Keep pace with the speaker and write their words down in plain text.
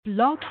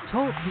Blog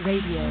Talk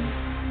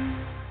Radio.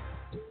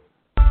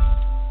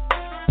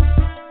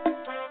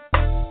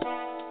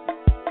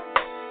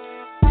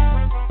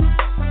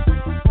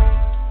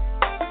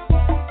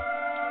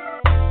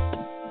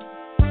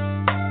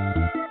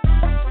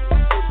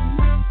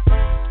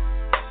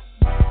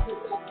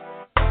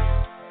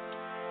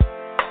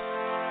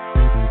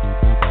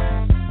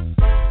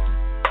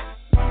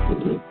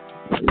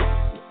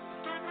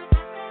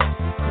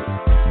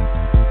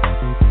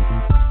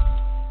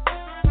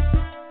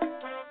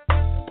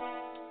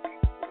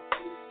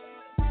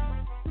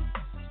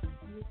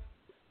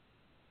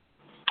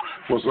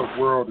 What's up,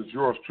 world? It's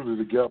yours truly,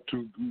 the Gap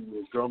 2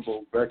 Guru,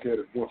 Gumbo, back at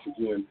it once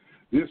again.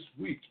 This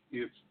week,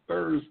 it's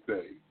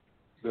Thursday,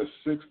 the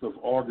 6th of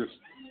August,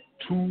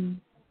 2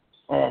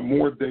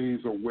 more days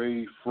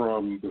away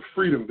from the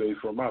Freedom Day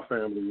for my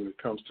family when it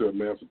comes to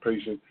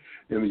emancipation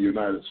in the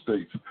United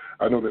States.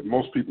 I know that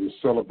most people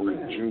celebrate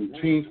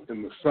Juneteenth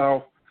in the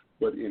South,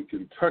 but in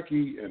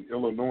Kentucky and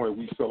Illinois,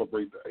 we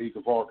celebrate the 8th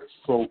of August.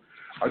 So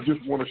I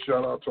just want to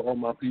shout out to all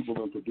my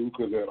people in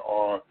Paducah that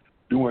are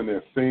doing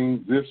their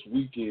thing this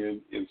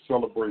weekend in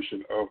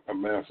celebration of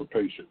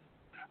emancipation.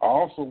 I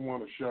also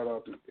want to shout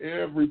out to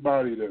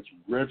everybody that's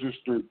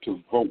registered to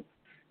vote.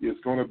 It's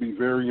going to be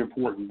very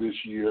important this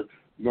year,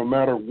 no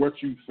matter what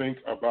you think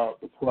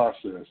about the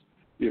process.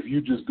 If you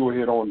just go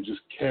ahead on and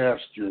just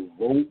cast your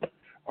vote,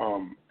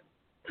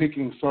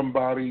 picking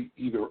somebody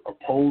either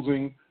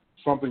opposing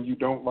something you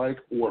don't like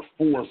or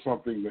for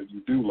something that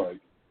you do like,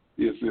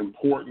 is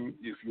important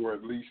if you're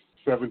at least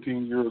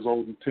 17 years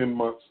old and 10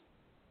 months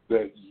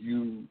that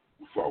you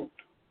vote.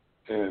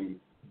 And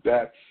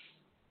that's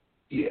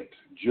it.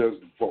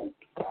 Just vote.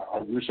 I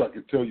wish I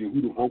could tell you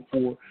who to vote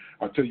for.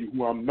 I'll tell you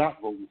who I'm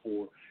not voting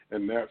for,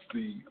 and that's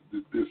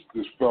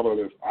this fellow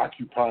that's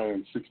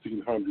occupying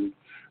 1600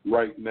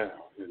 right now.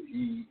 And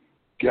he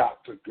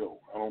got to go.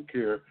 I don't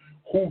care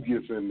who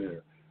gets in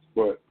there,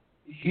 but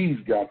he's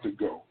got to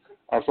go.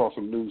 I saw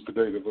some news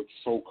today that looks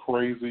so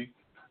crazy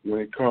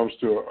when it comes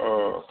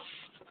to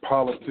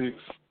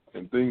politics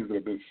and things that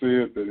have been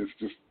said that it's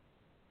just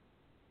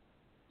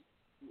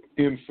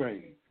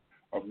insane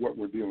of what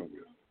we're dealing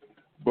with.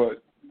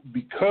 But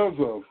because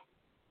of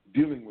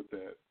dealing with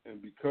that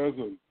and because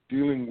of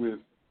dealing with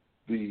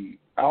the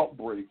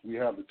outbreak, we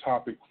have the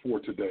topic for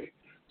today.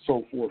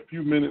 So for a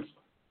few minutes,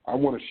 I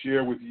want to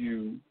share with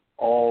you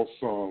all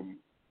some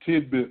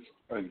tidbits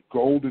and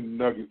golden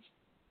nuggets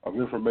of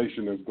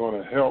information that's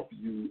going to help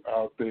you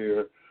out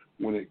there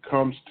when it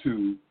comes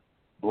to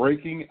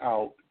breaking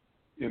out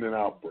in an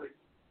outbreak.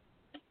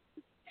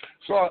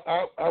 So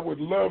I would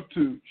love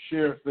to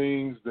share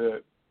things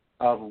that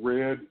I've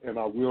read, and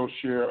I will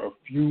share a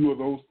few of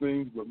those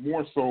things, but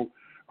more so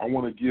I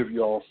want to give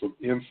y'all some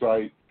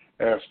insight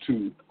as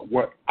to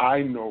what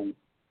I know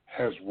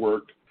has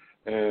worked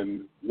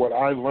and what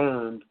I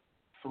learned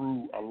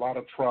through a lot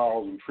of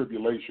trials and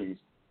tribulations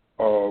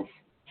of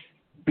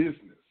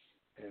business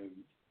and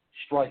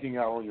striking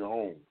out on your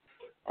own.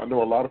 I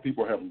know a lot of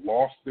people have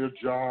lost their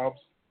jobs.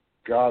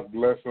 God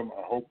bless them.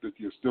 I hope that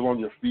you're still on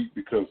your feet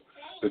because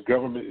the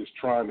government is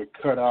trying to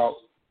cut out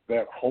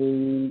that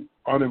whole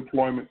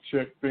unemployment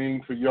check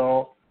thing for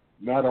y'all.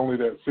 Not only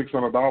that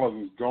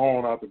 $600 is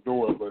gone out the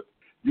door, but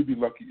you'd be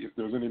lucky if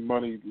there's any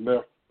money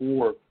left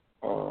for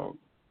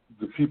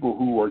the people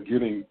who are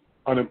getting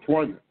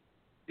unemployment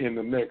in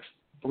the next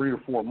 3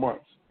 or 4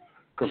 months,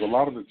 because a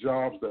lot of the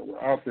jobs that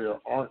were out there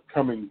aren't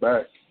coming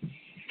back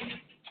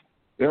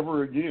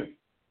ever again.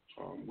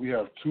 We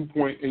have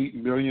 2.8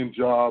 million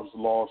jobs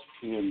lost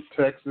in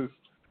Texas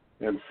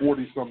and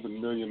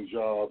 40-something million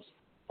jobs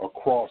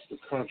across the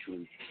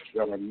country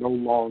that are no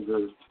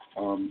longer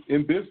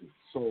in business.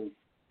 So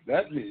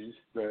that means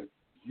that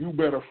you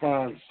better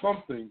find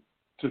something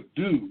to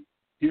do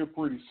here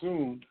pretty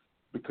soon,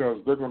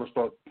 because they're going to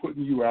start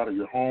putting you out of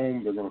your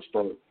home. They're going to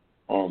start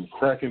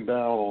cracking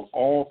down on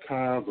all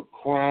kinds of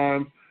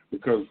crime,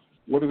 because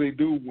what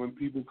do when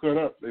people cut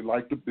up? They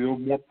like to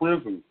build more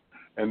prisons.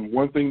 And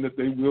one thing that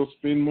they will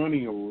spend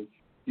money on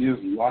is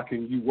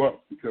locking you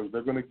up, because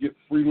they're going to get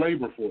free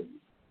labor for you.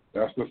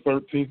 That's the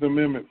 13th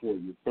Amendment for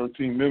you. The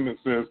 13th Amendment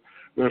says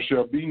there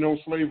shall be no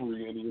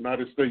slavery in the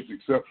United States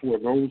except for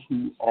those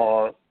who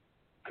are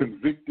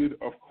convicted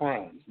of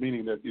crimes,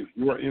 meaning that if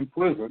you are in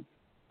prison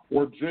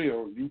or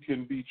jail, you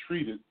can be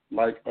treated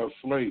like a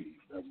slave.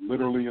 That's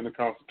literally in the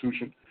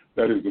Constitution.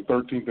 That is the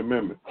 13th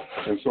Amendment.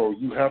 And so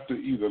you have to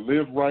either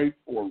live right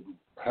or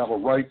have a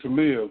right to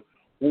live,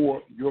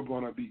 or you're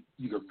going to be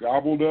either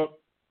gobbled up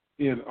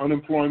in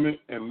unemployment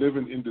and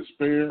living in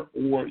despair,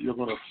 or you're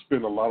going to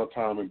spend a lot of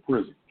time in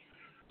prison.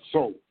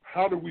 So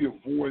how do we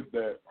avoid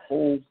that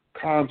whole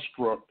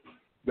construct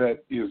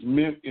that is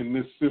meant in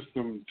this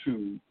system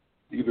to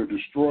either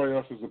destroy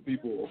us as a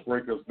people or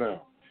break us down?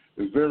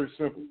 It's very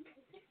simple.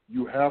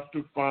 You have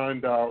to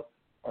find out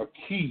a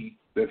key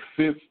that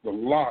fits the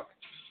lock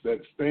that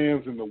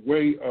stands in the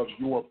way of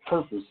your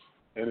purpose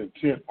and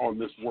intent on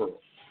this world.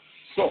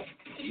 So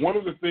one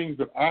of the things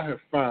that I have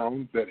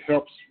found that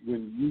helps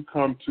when you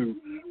come to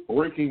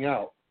breaking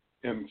out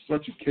in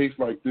such a case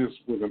like this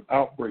with an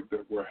outbreak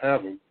that we're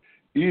having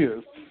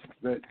is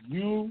that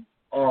you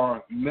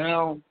are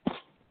now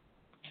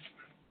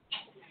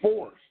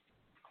forced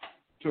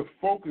to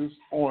focus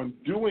on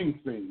doing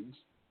things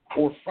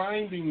or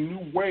finding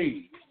new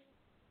ways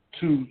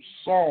to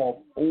solve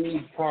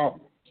old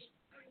problems.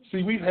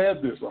 See, we've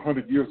had this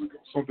 100 years ago,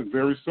 something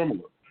very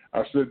similar.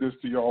 I said this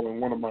to y'all in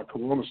one of my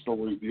Corona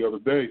stories the other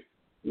day,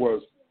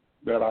 was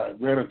that I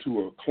ran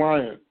into a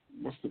client.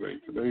 What's today?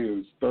 Today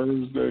is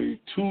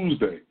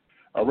Tuesday.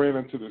 I ran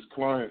into this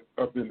client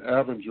up in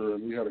Avenger,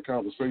 and we had a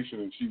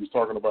conversation, and she was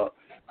talking about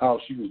how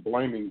she was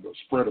blaming the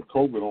spread of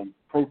COVID on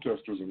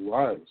protesters and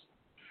rioters.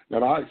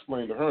 And I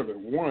explained to her that,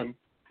 one,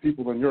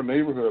 people in your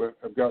neighborhood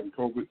have gotten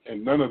COVID,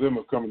 and none of them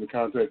have come into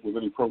contact with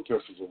any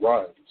protesters or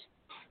rioters.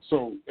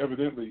 So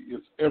evidently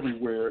it's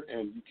everywhere,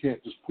 and you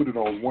can't just put it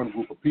on one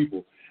group of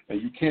people,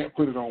 and you can't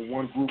put it on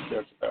one group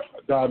that's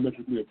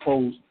diametrically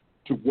opposed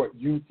to what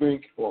you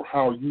think or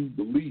how you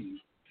believe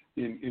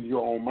in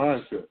your own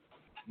mindset.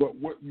 But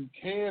what you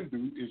can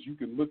do is you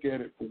can look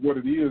at it for what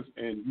it is,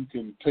 and you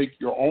can take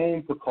your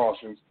own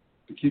precautions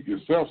to keep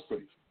yourself safe.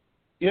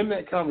 In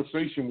that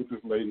conversation with this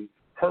lady,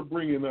 her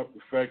bringing up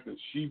the fact that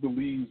she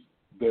believes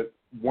that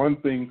one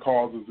thing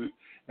causes it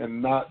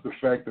and not the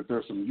fact that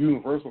there's some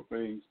universal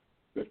things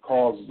that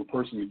causes a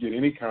person to get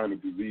any kind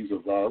of disease or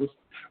virus,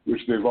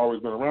 which they've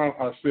always been around.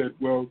 I said,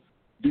 well,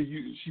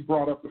 she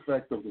brought up the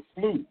fact of the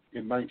flu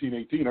in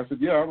 1918. I said,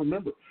 yeah, I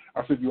remember.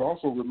 I said, you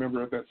also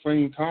remember at that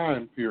same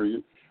time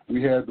period,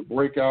 we had the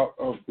breakout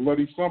of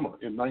Bloody Summer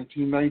in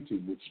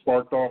 1919, which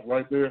sparked off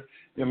right there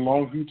in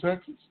Longview,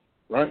 Texas,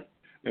 right?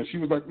 And she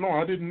was like, no,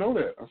 I didn't know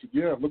that. I said,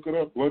 yeah, look it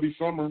up. Bloody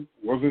Summer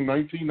was in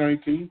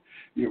 1919.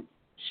 It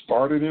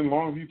started in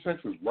Longview,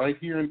 Texas, right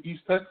here in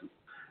East Texas.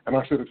 And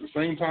I said, at the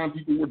same time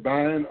people were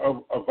dying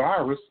of a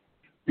virus,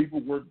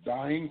 people were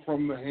dying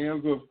from the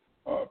hands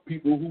of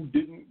people who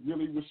didn't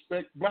really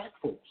respect black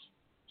folks.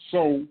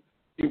 So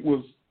it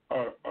was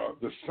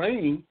the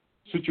same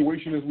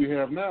situation as we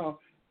have now,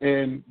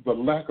 and the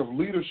lack of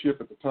leadership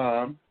at the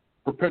time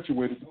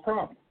perpetuated the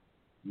problem.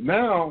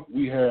 Now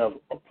we have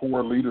a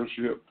poor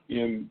leadership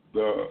in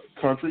the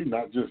country,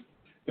 not just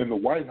in the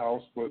White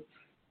House, but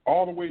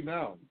all the way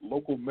down.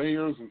 Local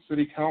mayors and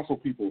city council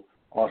people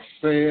are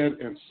sad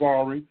and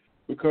sorry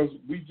because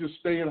we just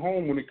stay at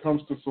home when it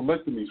comes to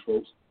selecting these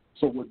folks.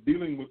 So we're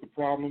dealing with the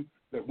problem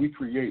that we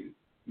created.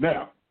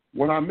 Now,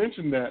 when I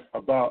mentioned that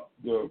about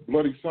the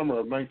Bloody Summer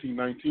of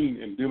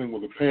 1919 and dealing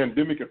with a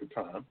pandemic at the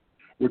time,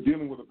 we're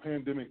dealing with a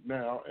pandemic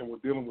now, and we're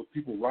dealing with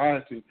people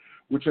rioting,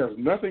 which has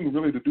nothing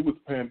really to do with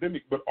the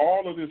pandemic, but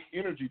all of this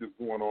energy that's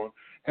going on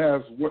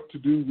has what to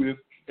do with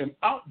an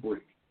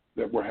outbreak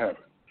that we're having.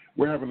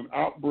 We're having an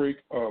outbreak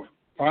of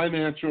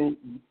financial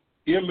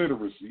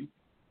illiteracy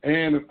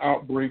and an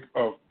outbreak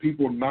of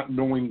people not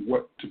knowing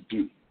what to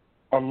do,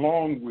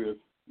 along with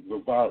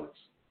the virus.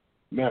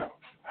 Now,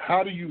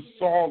 how do you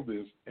solve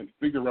this and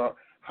figure out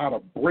how to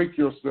break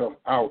yourself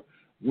out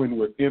when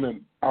we're in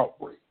an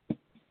outbreak?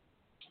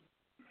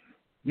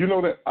 You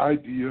know that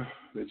idea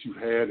that you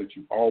had that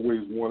you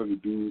always wanted to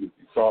do, that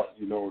you thought,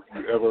 if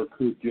you ever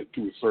could get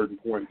to a certain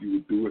point, you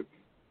would do it?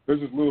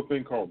 There's this little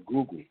thing called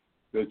Google,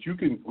 that you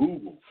can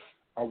Google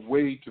a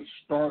way to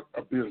start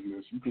a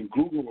business. You can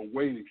Google a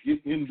way to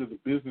get into the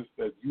business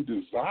that you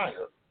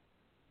desire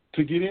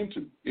to get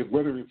into.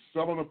 Whether it's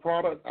selling a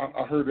product,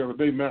 I heard the other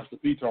day Master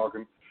P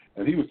talking,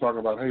 and he was talking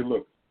about, hey,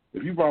 look,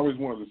 if you've always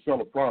wanted to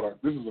sell a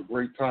product, this is a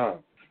great time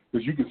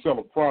because you can sell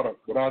a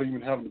product without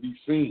even having to be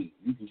seen.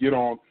 You can get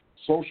on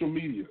social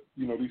media.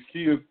 These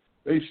kids,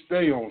 they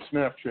stay on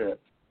Snapchat.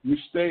 You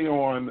stay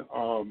on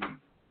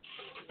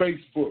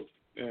Facebook,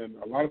 and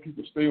a lot of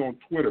people stay on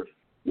Twitter.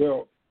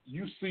 Well,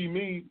 you see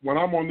me when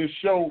I'm on this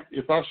show.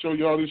 If I show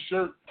y'all this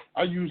shirt,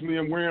 I usually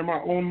am wearing my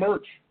own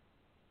merch.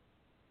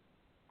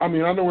 I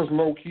mean, I know it's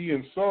low-key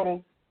and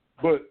subtle,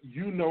 but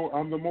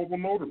I'm the mobile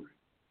notary.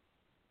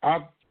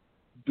 I've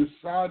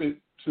decided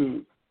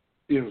to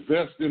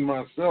invest in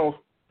myself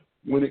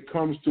when it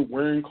comes to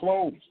wearing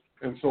clothes.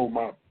 And so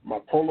my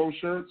polo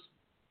shirts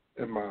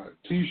and my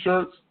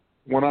T-shirts,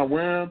 when I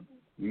wear them,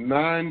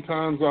 9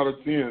 times out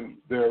of 10,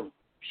 they're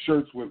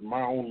shirts with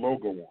my own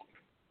logo on.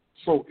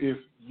 So if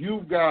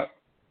you've got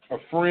a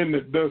friend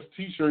that does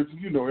T-shirts,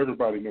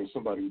 everybody knows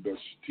somebody who does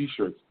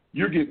T-shirts.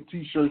 You're getting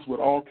T-shirts with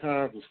all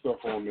kinds of stuff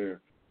on there.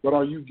 But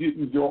are you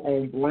getting your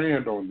own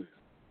brand on there?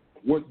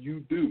 What you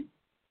do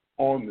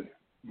on there?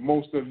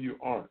 Most of you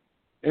aren't.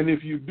 And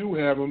if you do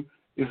have them,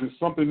 is it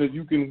something that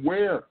you can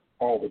wear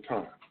all the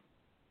time?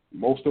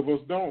 Most of us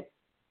don't.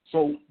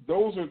 So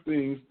those are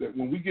things that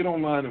when we get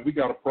online and we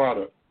got a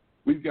product,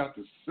 we've got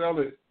to sell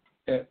it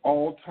at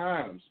all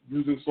times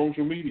using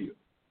social media.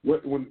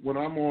 When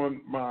I'm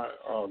on my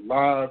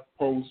live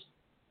post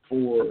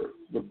for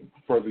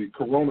the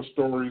Corona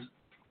stories,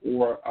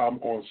 or I'm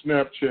on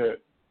Snapchat,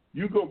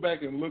 you go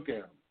back and look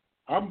at them.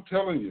 I'm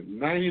telling you,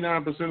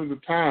 99% of the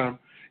time,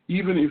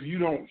 even if you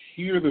don't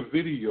hear the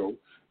video,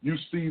 you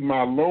see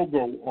my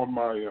logo on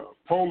my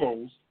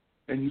polos,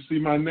 and you see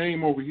my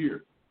name over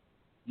here.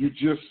 You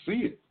just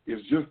see it.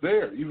 It's just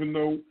there, even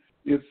though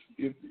it's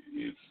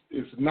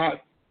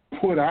not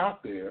put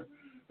out there.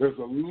 there's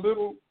a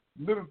little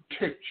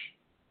titch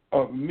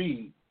of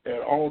me at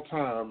all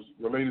times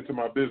related to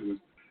my business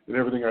and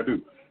everything I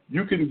do.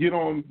 You can get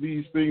on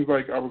these things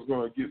like I was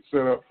going to get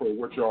set up for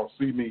what y'all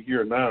see me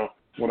here now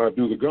when I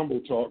do the Gumbo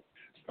talk.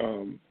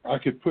 I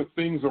could put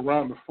things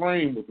around the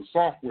frame with the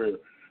software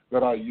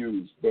that I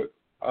use, but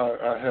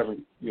I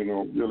haven't,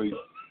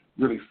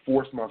 really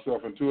forced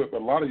myself into it.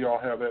 But a lot of y'all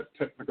have that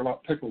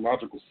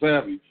technological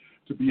savvy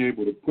to be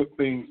able to put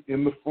things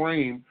in the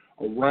frame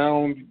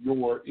around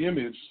your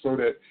image so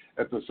that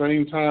at the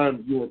same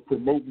time you're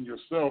promoting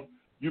yourself,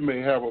 you may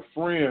have a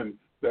friend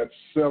that's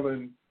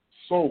selling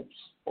soaps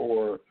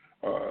or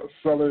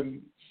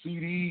selling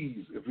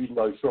CDs, if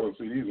anybody's selling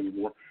CDs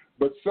anymore,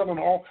 but selling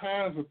all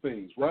kinds of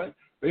things, right?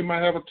 They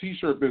might have a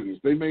T-shirt business.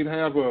 They may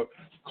have a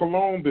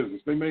cologne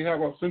business. They may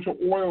have a essential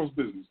oils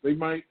business. They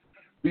might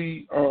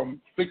be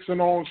fixing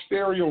on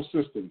stereo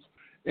systems.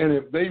 And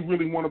if they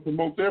really want to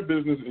promote their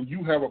business and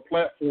you have a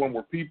platform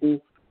where people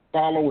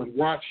follow and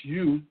watch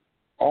you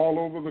all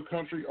over the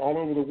country, all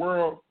over the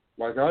world,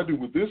 like I do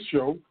with this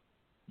show,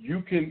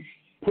 you can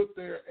put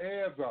their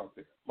ads out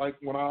there. Like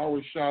when I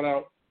always shout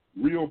out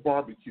Real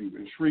Barbecue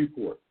in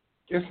Shreveport.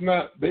 It's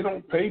not, they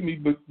don't pay me,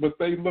 but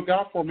they look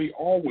out for me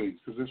always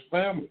because it's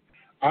family.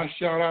 I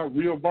shout out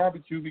Real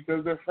Barbecue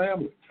because they're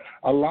family.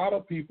 A lot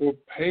of people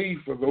pay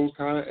for those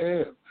kind of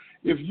ads.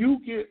 If you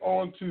get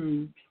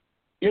onto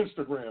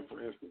Instagram,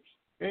 for instance,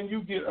 and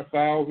you get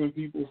 1,000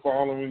 people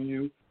following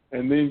you,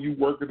 and then you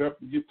work it up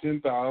to get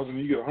 10,000,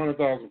 you get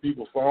 100,000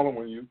 people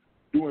following you,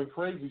 doing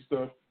crazy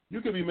stuff,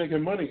 you could be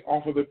making money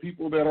off of the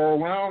people that are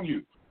around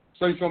you.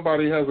 Say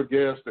somebody has a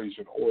gas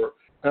station or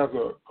has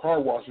a car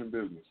washing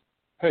business.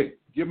 Hey,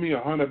 give me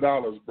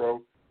 $100,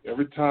 bro.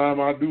 Every time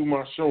I do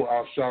my show,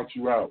 I'll shout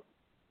you out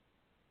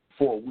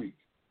for a week.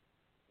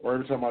 Or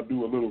every time I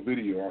do a little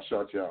video, I'll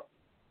shout you out.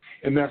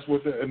 And that's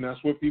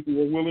what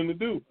people are willing to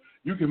do.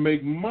 You can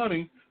make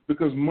money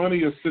because money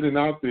is sitting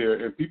out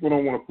there, and people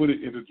don't want to put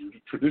it into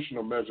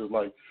traditional measures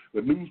like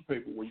the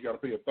newspaper, where you got to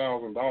pay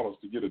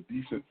 $1,000 to get a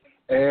decent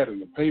ad in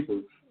the paper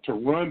to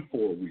run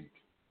for a week.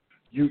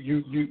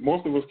 You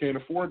most of us can't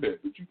afford that,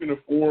 but you can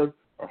afford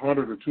 $100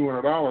 or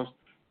 $200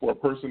 for a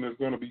person that's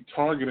going to be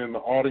targeting the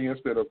audience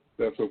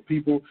that's of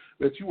people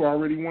that you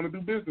already want to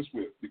do business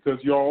with because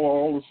y'all are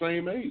all the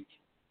same age.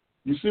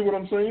 You see what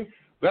I'm saying?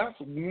 That's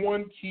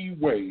one key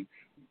way.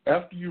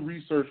 After you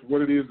research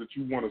what it is that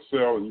you want to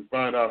sell and you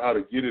find out how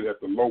to get it at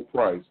the low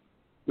price,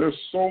 there's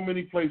so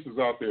many places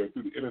out there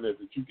through the internet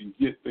that you can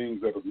get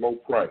things at a low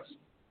price,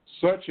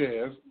 such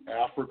as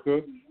Africa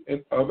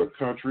and other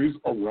countries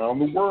around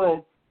the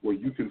world where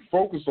you can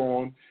focus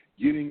on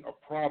getting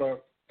a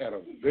product at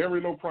a very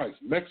low price,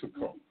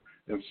 Mexico,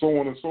 and so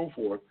on and so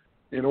forth,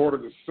 in order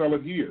to sell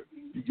it here.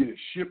 You get it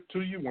shipped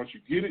to you. Once you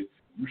get it,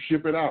 you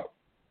ship it out.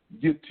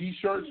 You get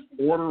T-shirts,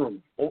 order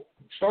them.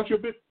 Start your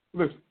business.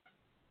 Listen,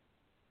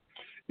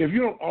 if you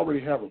don't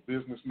already have a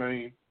business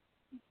name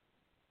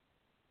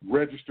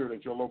registered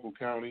at your local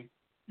county,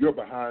 you're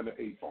behind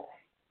the 8 ball.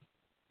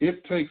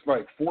 It takes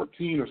like $14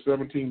 or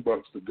 $17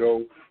 to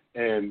go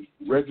and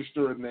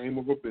register a name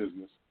of a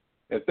business.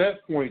 At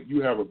that point,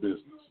 you have a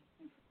business.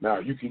 Now,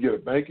 you can get a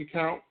bank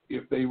account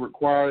if they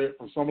require it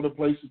from some of the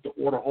places to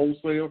order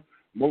wholesale.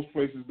 Most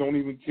places don't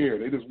even care.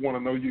 They just want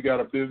to know you got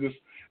a business,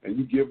 and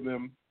you give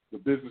them the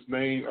business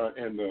name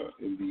and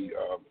the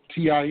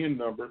TIN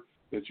number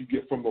that you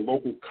get from the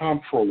local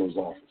comptroller's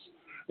office.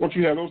 Once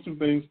you have those two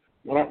things,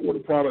 when I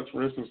ordered products,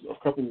 for instance,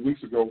 a couple of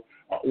weeks ago,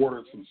 I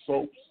ordered some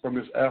soaps from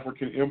this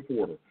African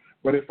importer.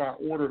 But if I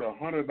ordered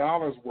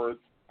 $100 worth,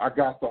 I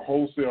got the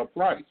wholesale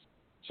price.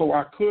 So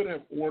I could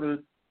have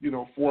ordered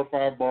 4 or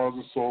 5 bars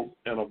of soap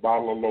and a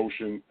bottle of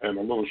lotion and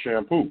a little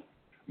shampoo.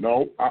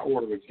 No, I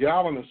ordered a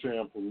gallon of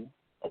shampoo,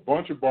 a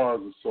bunch of bars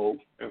of soap,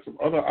 and some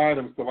other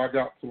items till I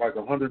got to like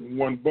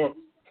 $101,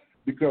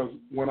 because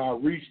when I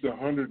reached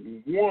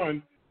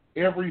 $101,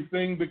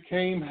 everything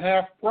became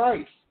half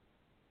price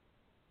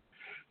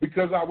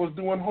because I was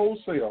doing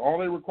wholesale. All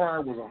they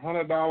required was a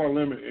 $100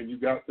 limit, and you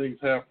got things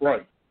half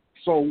price.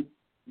 So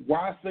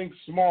why think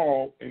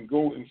small and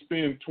go and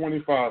spend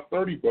 $25,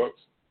 $30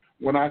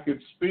 when I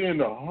could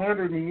spend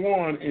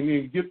 $101 and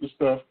then get the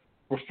stuff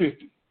for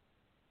 $50?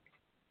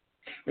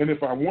 And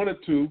if I wanted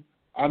to,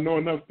 I know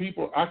enough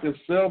people, I could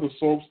sell the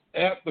soaps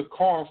at the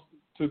cost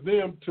to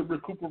them to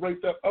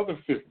recuperate that other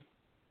 $50.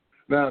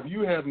 Now, if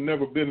you have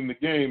never been in the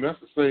game, that's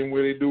the same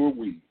way they do with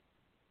weed.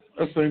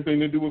 That's the same thing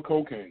they do with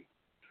cocaine.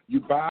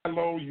 You buy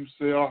low, you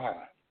sell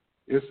high.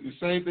 It's the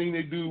same thing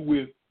they do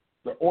with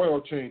the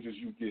oil changes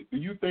you get. Do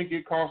you think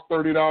it costs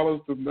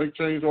 $30 to make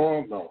change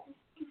oil? No.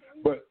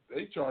 But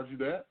they charge you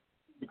that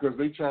because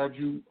they charge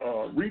you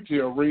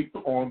retail rate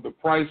on the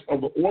price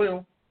of the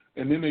oil,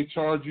 and then they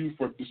charge you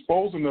for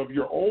disposing of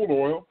your old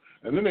oil,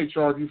 and then they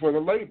charge you for the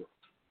labor.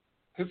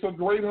 It's a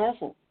great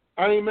hustle.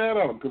 I ain't mad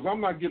at them because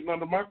I'm not getting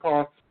under my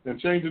car and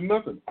changing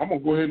nothing. I'm going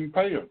to go ahead and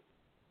pay them.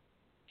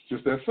 It's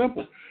just that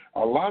simple. A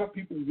lot of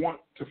people want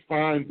to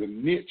find the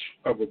niche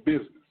of a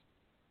business.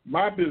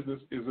 My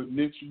business is a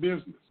niche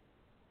business.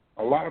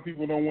 A lot of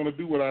people don't want to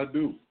do what I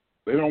do.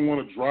 They don't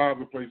want to drive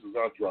the places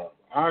I drive.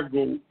 I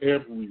go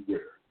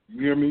everywhere.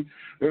 You hear me?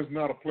 There's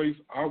not a place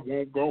I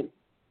won't go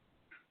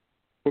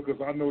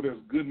because I know there's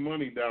good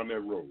money down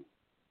that road.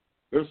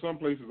 There's some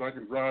places I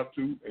can drive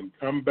to and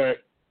come back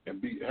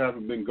and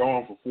having been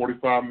gone for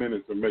 45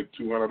 minutes and make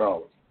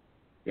 $200,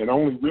 and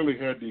only really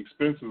had the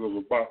expenses of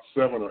about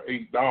 $7 or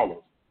 $8,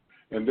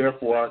 and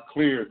therefore I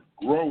cleared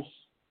gross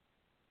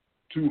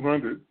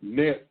 $200,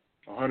 net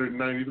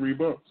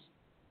 $193.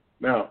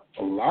 Now,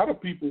 a lot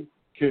of people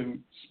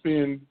can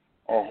spend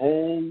a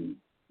whole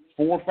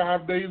 4 or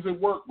 5 days at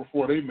work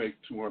before they make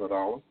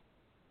 $200.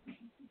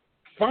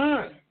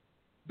 Fine,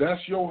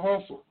 that's your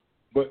hustle.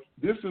 But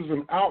this is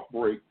an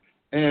outbreak,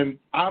 and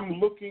I'm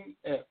looking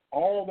at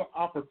all the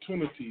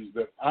opportunities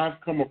that I've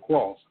come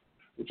across,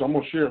 which I'm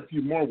going to share a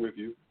few more with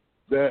you,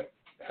 that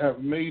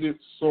have made it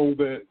so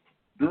that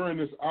during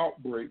this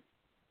outbreak,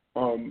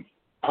 I'm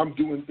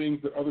doing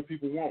things that other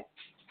people won't.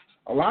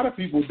 A lot of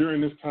people during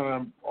this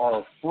time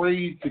are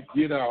afraid to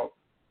get out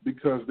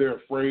because they're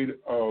afraid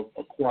of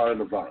acquiring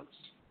the virus.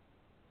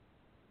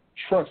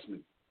 Trust me,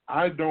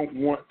 I don't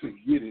want to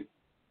get it.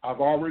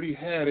 I've already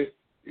had it.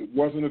 It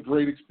wasn't a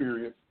great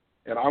experience,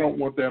 and I don't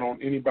want that on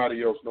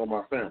anybody else nor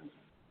my family.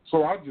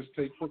 So I just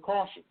take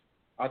precautions.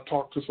 I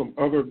talked to some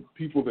other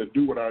people that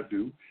do what I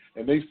do,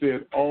 and they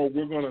said, oh,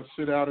 we're going to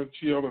sit out and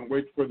chill and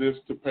wait for this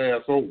to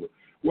pass over.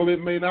 Well,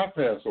 it may not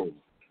pass over.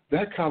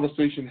 That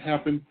conversation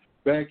happened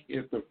back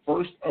at the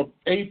 1st of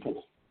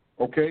April,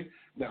 okay?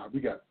 Now,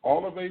 we got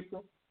all of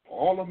April,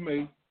 all of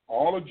May,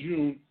 all of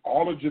June,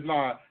 all of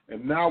July,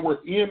 and now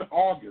we're in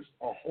August,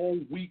 a whole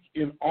week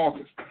in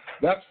August.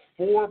 That's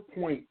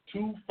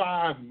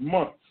 4.25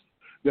 months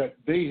that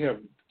they have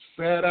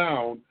sat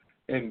down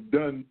and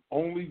done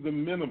only the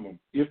minimum,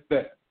 if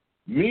that.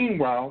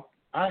 Meanwhile,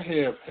 I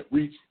have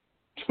reached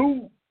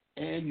 2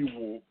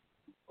 annual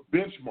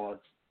benchmarks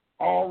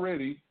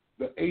already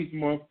the 8th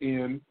month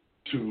into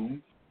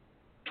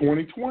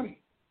 2020.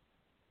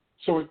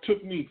 So it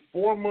took me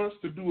 4 months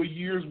to do a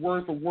year's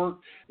worth of work,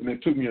 and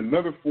it took me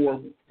another four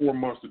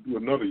months to do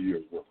another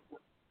year's worth of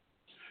work.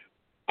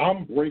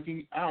 I'm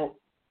breaking out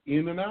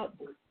in an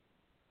outbreak,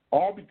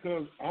 all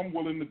because I'm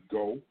willing to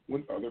go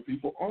when other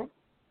people aren't.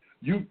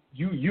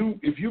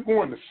 If you're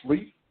going to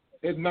sleep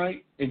at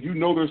night and you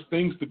know there's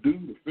things to do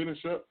to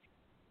finish up,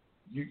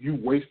 you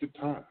wasted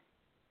time.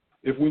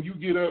 If when you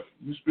get up,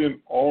 you spend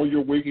all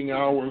your waking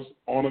hours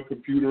on a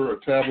computer, a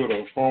tablet,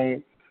 or a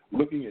phone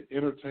looking at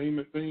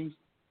entertainment things,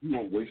 you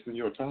are wasting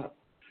your time.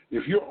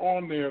 If you're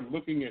on there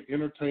looking at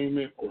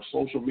entertainment or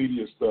social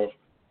media stuff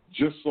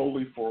just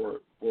solely for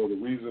the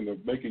reason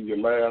of making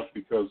you laugh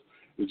because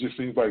it just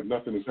seems like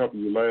nothing is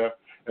helping you laugh,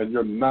 and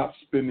you're not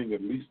spending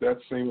at least that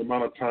same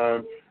amount of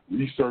time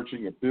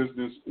researching a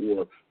business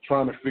or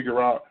trying to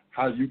figure out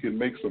how you can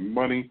make some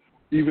money,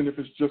 even if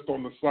it's just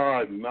on the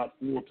side and not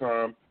full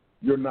time,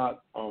 you're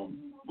not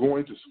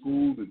going to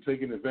school and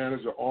taking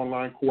advantage of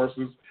online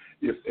courses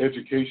if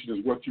education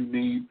is what you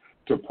need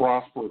to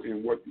prosper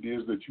in what it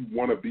is that you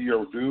want to be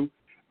or do.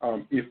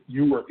 If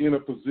you are in a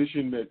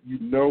position that you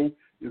know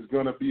is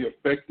going to be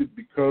affected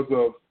because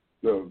of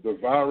the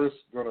virus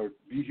going to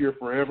be here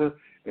forever,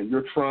 and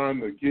you're trying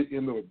to get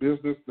into a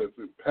business that's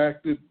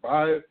impacted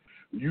by it,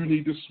 you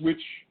need to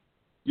switch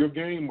your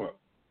game up.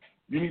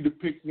 You need to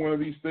pick one of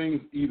these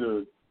things,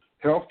 either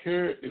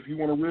healthcare, if you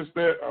want to risk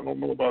that. I don't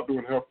know about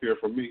doing healthcare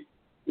for me,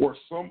 or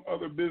some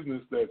other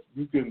business that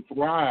you can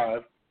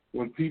thrive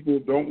when people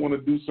don't want to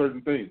do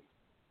certain things.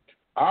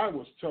 I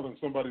was telling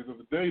somebody the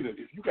other day that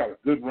if you got a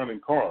good running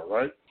car,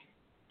 right,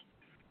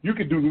 you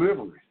could do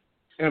delivery.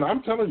 And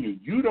I'm telling you,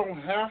 you don't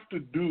have to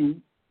do,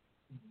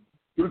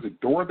 what is it,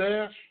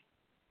 DoorDash,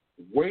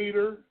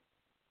 Waiter,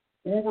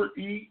 Uber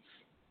Eats.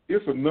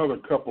 It's another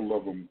couple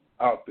of them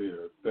out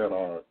there that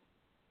are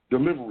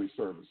delivery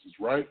services,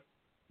 right?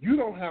 You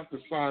don't have to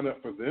sign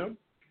up for them.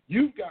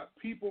 You've got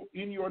people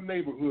in your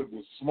neighborhood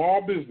with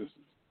small businesses,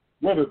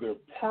 whether they're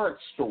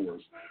parts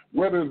stores,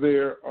 whether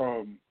they're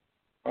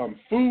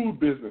food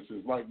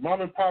businesses like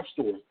mom and pop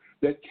stores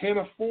that can't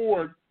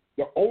afford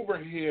the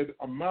overhead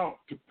amount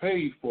to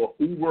pay for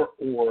Uber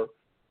or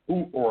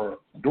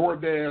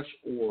DoorDash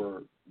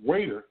or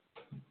Waiter,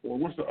 or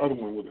what's the other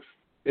one with an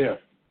F?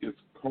 It's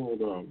called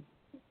what's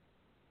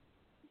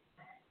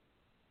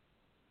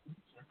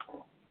that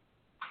called?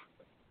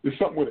 It's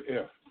something with an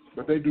F,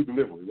 but they do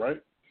delivery,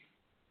 right?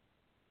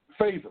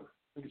 Favor.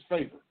 I think it's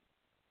Favor.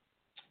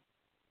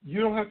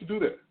 You don't have to do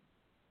that.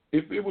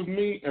 If it was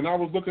me and I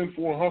was looking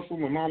for a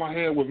hustle and all I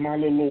had was my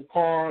little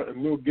car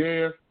and little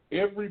gas,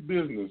 every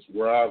business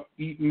where I've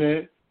eaten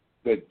at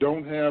that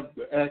don't have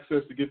the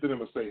access to get to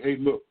them and say, hey,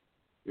 look,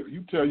 if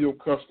you tell your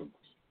customers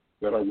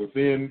that are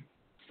within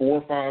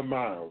 4 or 5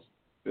 miles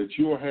that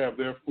you'll have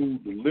their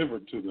food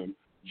delivered to them,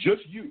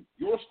 just you,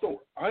 your store,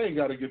 I ain't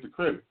got to get the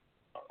credit.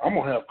 I'm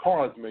going to have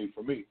cards made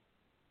for me.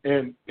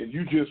 And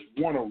you just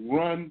want to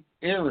run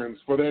errands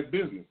for that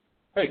business.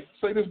 Hey,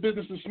 say this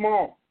business is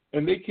small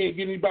and they can't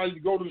get anybody to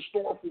go to the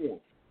store for them.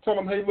 Tell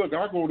them, hey, look,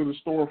 I'll go to the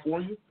store for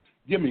you.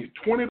 Give me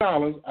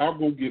 $20. I'll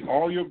go get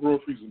all your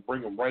groceries and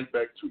bring them right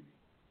back to you.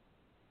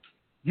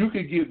 You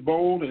could get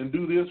bold and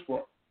do this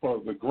for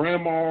the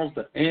grandmas,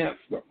 the aunts,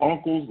 the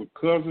uncles, the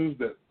cousins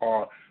that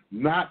are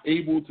not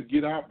able to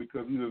get out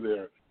because either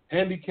they're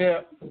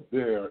handicapped,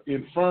 they're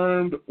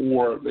infirmed,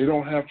 or they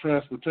don't have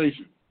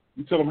transportation.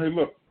 You tell them, hey,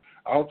 look,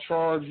 I'll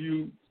charge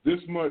you this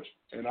much,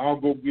 and I'll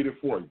go get it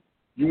for you.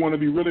 You want to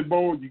be really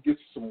bold, you get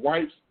some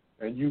wipes,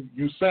 and you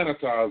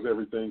sanitize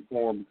everything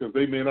for them because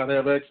they may not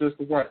have access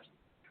to wipes.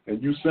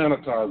 And you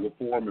sanitize it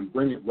for them and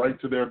bring it right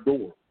to their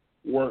door,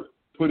 or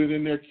put it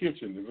in their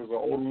kitchen. If there's an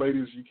older lady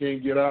that you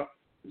can't get out,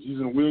 she's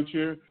in a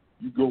wheelchair,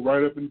 you go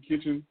right up in the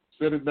kitchen,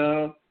 set it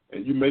down,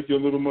 and you make your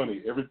little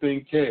money.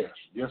 Everything cash.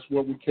 Guess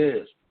what with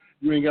cash?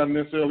 You ain't got to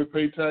necessarily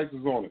pay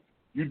taxes on it.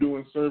 You're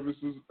doing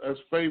services as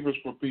favors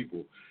for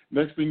people.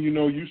 Next thing you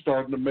know, you're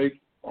starting to make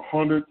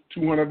 $100,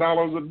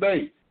 $200 a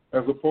day,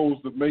 as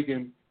opposed to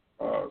making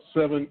 $7,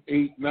 $8,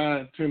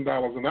 $9,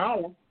 $10 an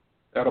hour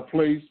at a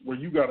place where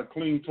you got to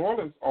clean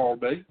toilets all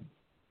day.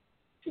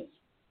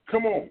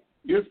 Come on.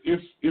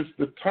 It's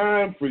the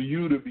time for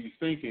you to be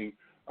thinking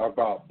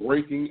about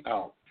breaking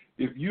out.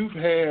 If you've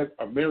had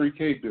a Mary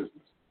Kay business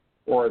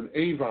or an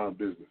Avon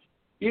business,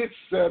 it's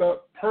set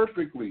up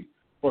perfectly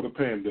for the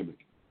pandemic.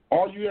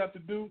 All you have to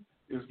do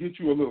is get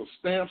you a little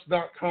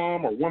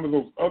stamps.com or one of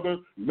those other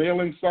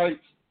mailing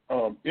sites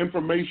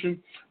information,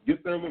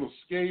 get their little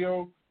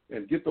scale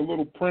and get the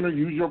little printer,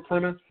 use your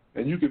printer,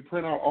 and you can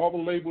print out all the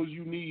labels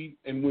you need.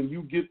 And when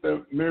you get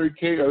that Mary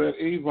Kay or that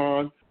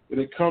Avon and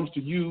it comes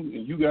to you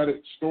and you got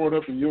it stored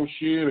up in your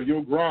shed or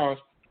your garage,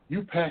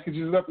 you package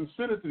it up and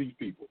send it to these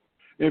people.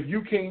 If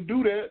you can't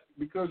do that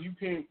because you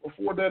can't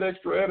afford that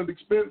extra added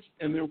expense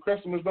and your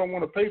customers don't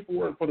want to pay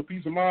for it for the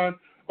peace of mind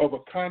of a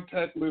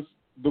contactless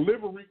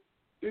delivery,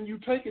 then you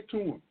take it to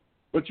them.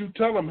 But you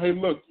tell them, hey,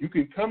 look, you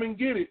can come and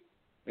get it,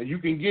 and you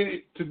can get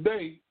it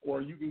today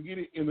or you can get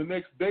it in the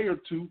next day or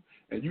two,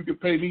 and you can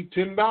pay me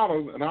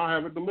 $10 and I'll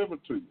have it delivered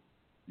to you.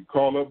 You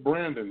call up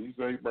Brandon. You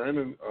say,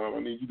 Brandon, I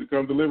need you to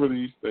come deliver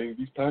these things,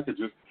 these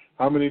packages.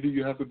 How many do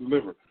you have to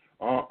deliver?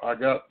 I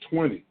got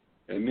 20.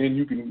 And then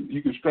you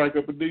can strike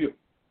up a deal.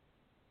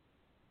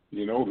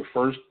 You know, the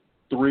first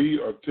 3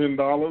 are $10,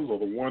 or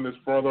the one that's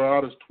farther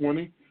out is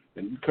 20,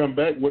 and you come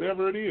back,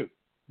 whatever it is.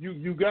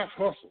 You got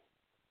hustle.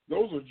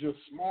 Those are just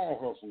small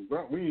hustles.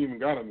 We ain't even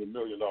got them in $1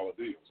 million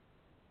deals.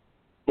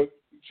 But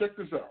check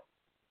this out.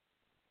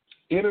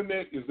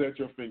 Internet is at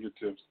your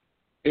fingertips.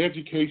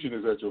 Education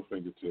is at your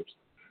fingertips.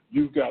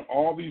 You've got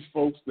all these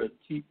folks that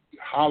keep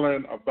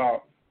hollering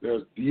about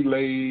there's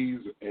delays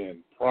and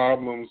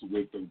problems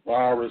with the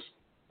virus.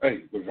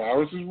 Hey, the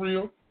virus is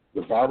real.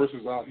 The virus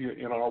is out here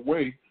in our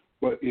way,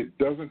 but it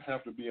doesn't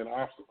have to be an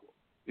obstacle.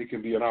 It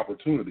can be an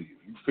opportunity.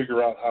 If you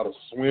figure out how to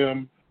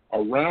swim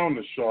around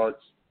the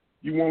sharks,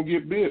 you won't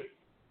get bit.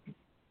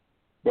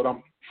 But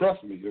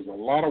trust me, there's a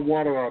lot of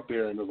water out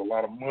there, and there's a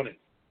lot of money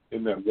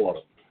in that water.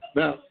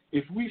 Now,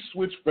 if we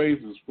switch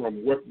phases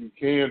from what you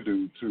can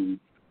do to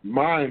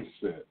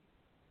mindset,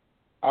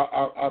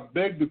 I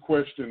beg the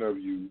question of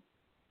you,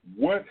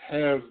 what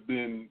has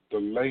been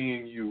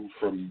delaying you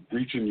from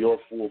reaching your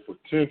full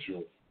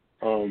potential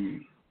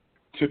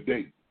to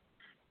date?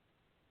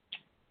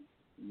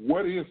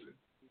 What is it?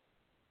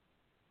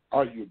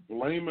 Are you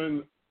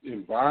blaming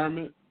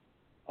environment?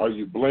 Are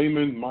you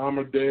blaming mom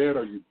or dad?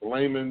 Are you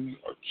blaming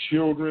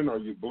children? Are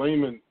you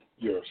blaming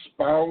your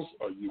spouse?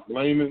 Are you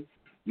blaming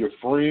your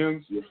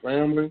friends, your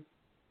family?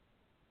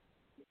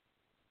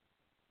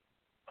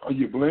 Are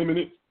you blaming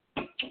it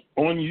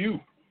on you?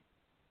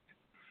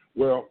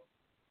 Well,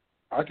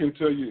 I can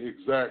tell you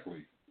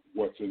exactly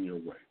what's in your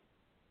way.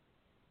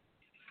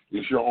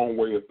 It's your own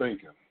way of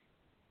thinking.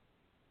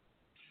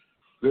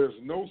 There's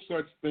no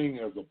such thing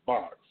as a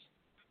box.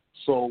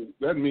 So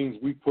that means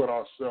we put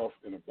ourselves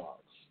in a box.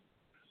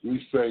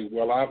 We say,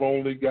 well, I've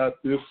only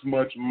got this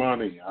much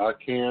money. I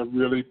can't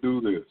really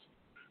do this.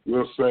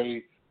 We'll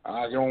say,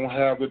 I don't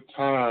have the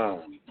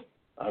time.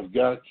 I've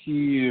got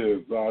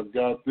kids. I've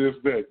got this,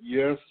 that.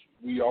 Yes,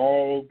 we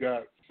all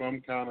got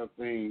some kind of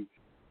thing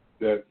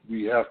that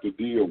we have to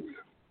deal with.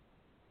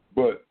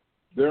 But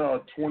there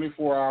are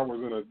 24 hours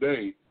in a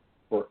day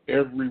for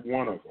every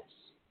one of us.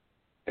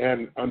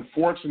 And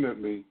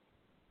unfortunately,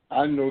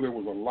 I know there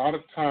was a lot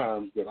of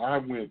times that I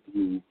went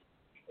through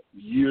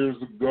years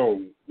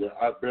ago where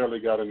I barely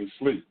got any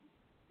sleep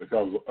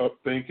because of up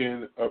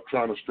thinking, up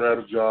trying to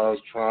strategize,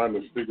 trying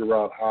to figure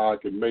out how I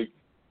can make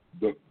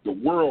the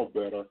world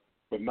better,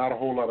 but not a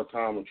whole lot of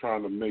time of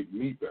trying to make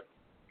me better.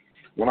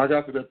 When I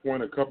got to that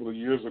point a couple of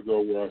years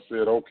ago where I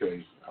said,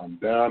 okay, I'm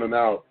down and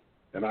out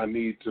and I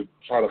need to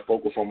try to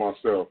focus on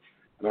myself,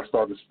 and I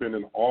started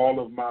spending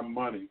all of my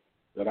money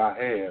that I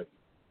had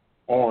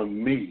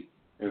on me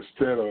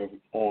instead of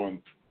on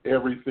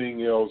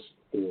everything else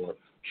or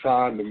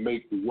trying to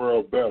make the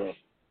world better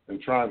and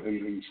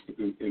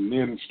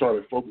then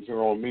started focusing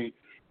on me,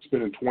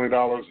 spending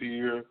 $20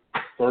 here,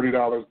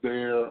 $30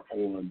 there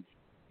on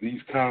these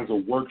kinds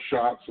of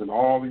workshops and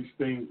all these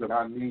things that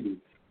I needed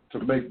to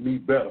make me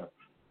better.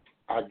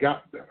 I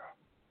got better.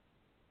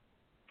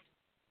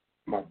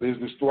 My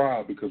business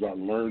thrived because I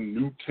learned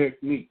new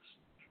techniques.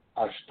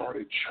 I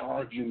started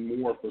charging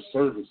more for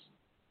service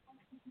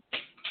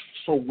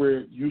So where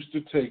it used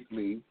to take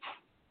me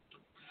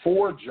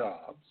 4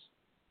 jobs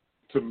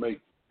to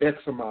make X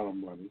amount of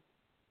money,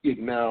 it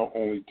now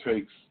only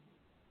takes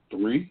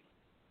 3.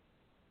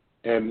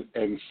 And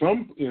in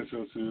some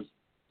instances,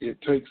 it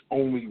takes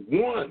only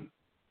 1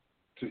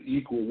 to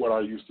equal what I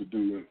used to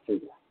do in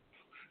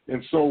 4.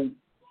 And so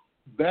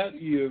that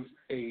is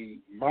a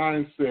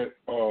mindset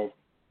of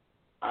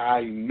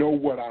I know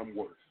what I'm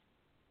worth.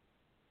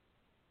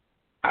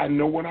 I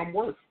know what I'm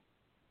worth.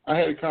 I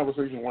had a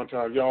conversation one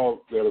time,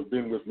 y'all that have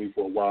been with me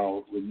for a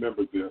while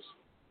remember this,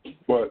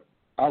 but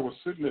I was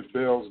sitting at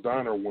Bell's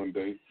Diner one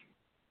day,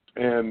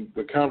 and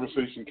the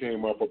conversation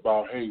came up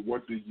about, hey,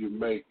 what do you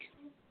make?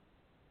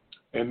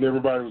 And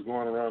everybody was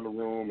going around the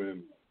room,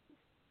 and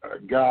a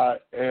guy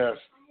asked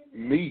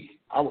me.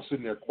 I was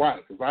sitting there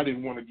quiet because I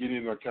didn't want to get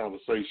in a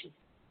conversation.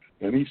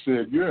 And he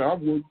said, yeah,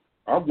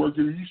 I've worked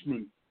at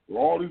Eastman for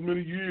all these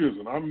many years,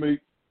 and I make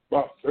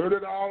about $30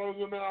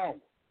 an hour.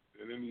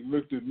 And then he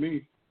looked at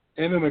me,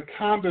 and in a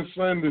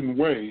condescending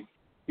way,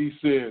 he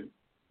said,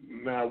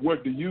 now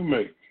what do you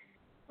make?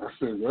 I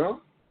said,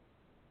 well,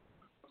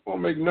 I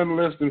don't make nothing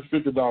less than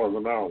 $50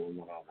 an hour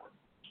when I work.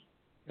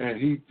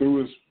 And he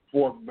threw his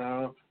fork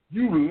down.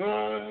 You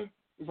lying?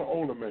 He's an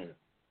older man.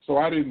 So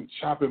I didn't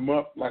chop him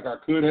up like I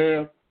could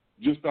have,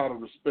 just out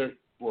of respect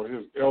for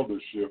his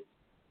eldership.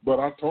 But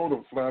I told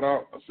him flat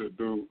out, I said,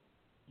 dude,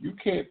 you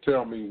can't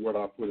tell me what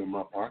I put in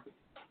my pocket.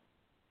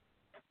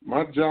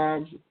 My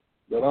jobs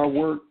that I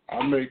work,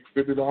 I make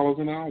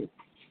 $50 an hour.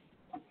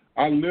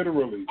 I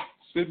literally,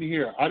 sitting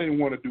here, I didn't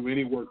want to do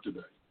any work today.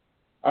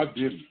 I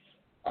didn't.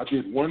 I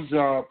did one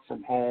job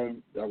from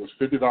home that was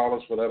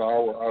 $50 for that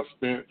hour I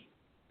spent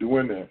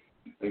doing that.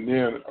 And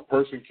then a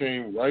person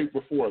came right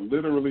before,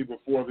 literally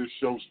before this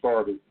show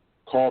started,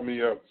 called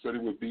me up, said he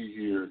would be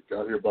here,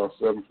 got here about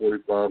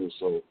 7:45 or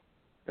so.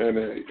 And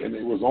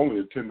it was only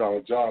a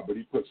 $10 job, but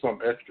he put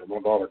something extra. My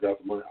daughter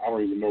got the money. I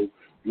don't even know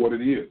what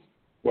it is.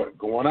 But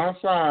going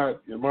outside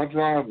in my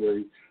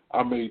driveway,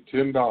 I made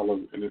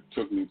 $10, and it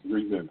took me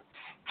 3 minutes.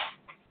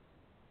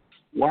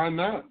 Why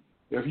not?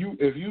 If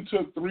you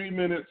took 3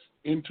 minutes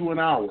into an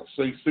hour,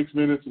 say 6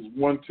 minutes is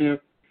 1/10,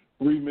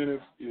 3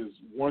 minutes is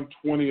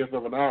 1/20th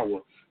of an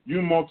hour,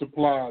 you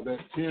multiply that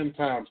 10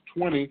 times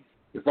 20.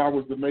 If I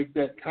was to make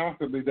that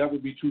constantly, that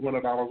would be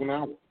 $200 an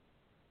hour.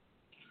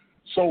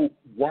 So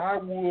why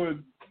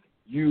would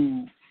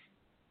you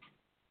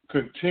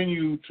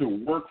continue to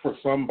work for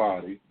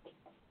somebody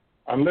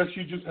unless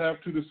you just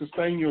have to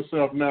sustain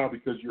yourself now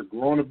because you're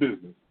growing a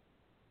business,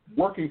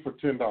 working for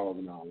 $10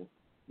 an hour,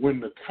 when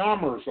the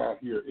commerce out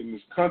here in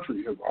this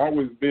country has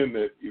always been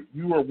that if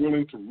you are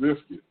willing to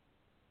risk it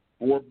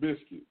for a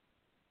biscuit,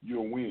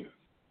 you'll win.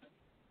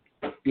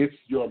 It's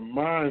your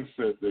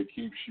mindset that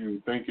keeps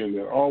you thinking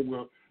that, oh,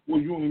 well,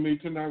 you only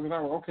made $10 an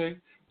hour. Okay,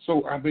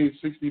 so I made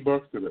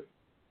 $60 today.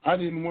 I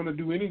didn't want to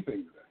do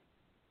anything today.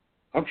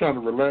 I'm trying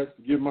to relax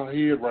to get my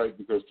head right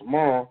because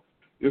tomorrow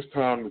it's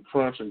time to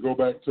crunch and go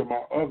back to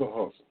my other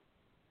hustle.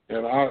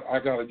 And I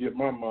got to get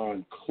my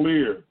mind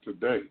clear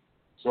today.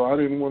 So I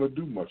didn't want to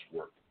do much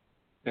work.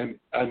 And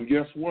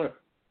guess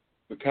what?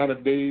 The kind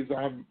of days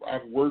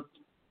I've worked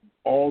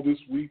all this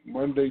week,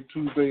 Monday,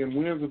 Tuesday, and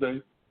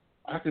Wednesday,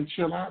 I can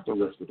chill out the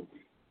rest of the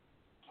week.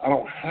 I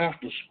don't have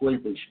to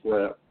scrape and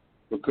scrap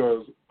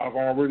because I've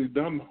already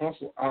done the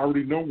hustle. I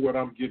already know what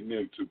I'm getting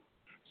into.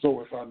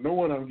 So if I know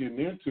what I'm getting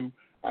into,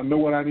 I know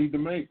what I need to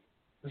make.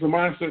 It's a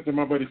mindset that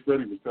my buddy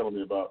Freddie was telling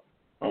me about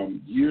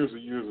years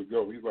and years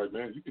ago. He's like,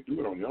 man, you can do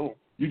it on your own.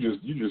 You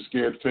just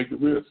scared to take the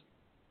risk.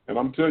 And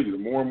I'm telling you, the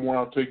more and more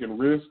I'm taking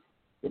risks,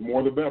 the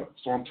more the better.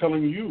 So I'm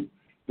telling you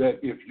that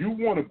if you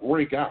want to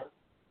break out,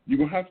 you're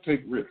going to have to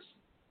take risks.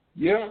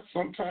 Yeah,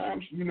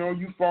 sometimes,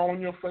 you fall on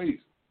your face.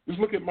 Just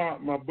look at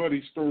my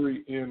buddy's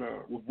story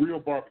with Real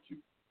Barbecue.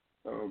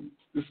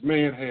 This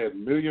man had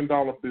 $1 million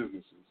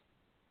businesses,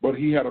 but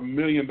he had $1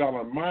 million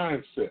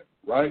mindset,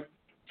 right,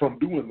 from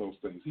doing those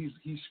things.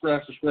 He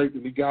scratched and scraped,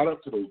 and he got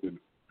up to those businesses.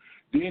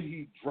 Then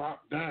he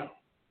dropped down,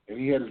 and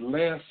he had his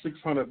last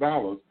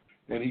 $600,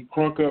 and he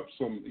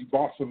he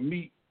bought some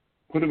meat,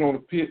 put it on a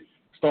pit,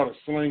 started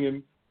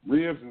slinging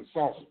ribs and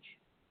sausage.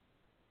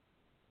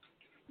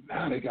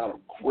 Now they got a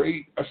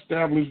great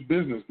established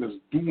business that's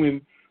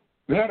doing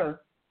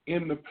better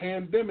in the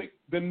pandemic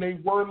than they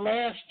were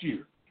last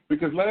year.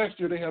 Because last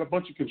year they had a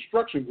bunch of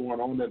construction going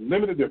on that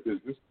limited their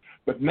business.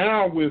 But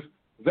now with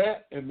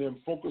that and them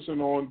focusing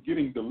on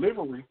getting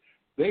delivery,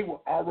 they were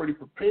already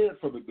prepared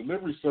for the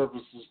delivery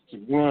services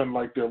to run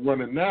like they're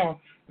running now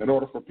in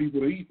order for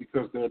people to eat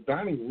because their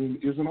dining room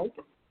isn't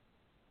open.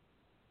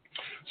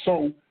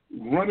 So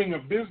running a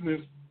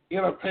business in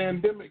a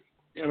pandemic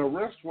in a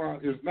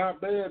restaurant is not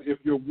bad if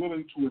you're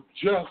willing to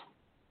adjust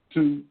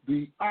to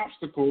the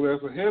obstacle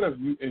that's ahead of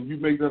you and you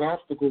make that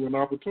obstacle an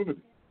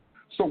opportunity.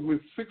 So with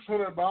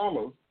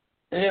 $600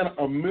 and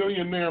a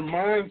millionaire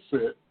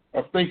mindset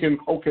of thinking,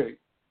 okay,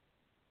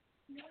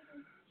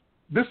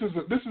 this is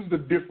the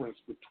difference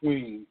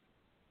between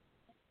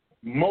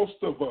most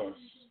of us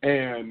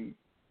and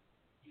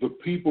the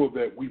people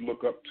that we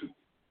look up to.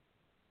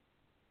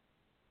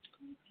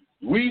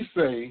 We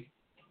say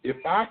if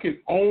I could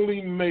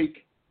only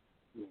make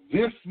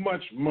this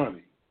much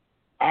money,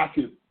 I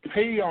could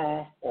pay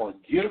off or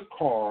get a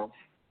car,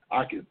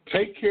 I could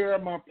take care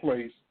of my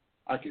place,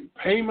 I can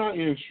pay my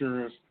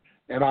insurance,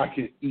 and I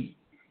can eat.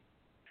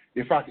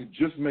 If I could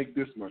just make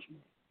this much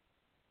money.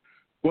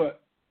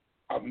 But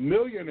a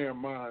millionaire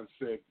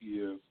mindset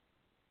is,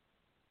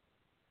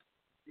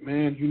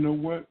 man, you know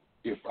what?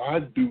 If I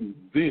do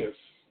this,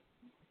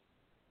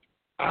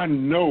 I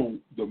know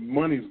the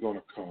money's going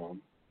to come.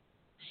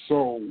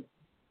 So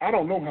I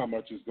don't know how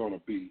much it's going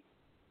to be,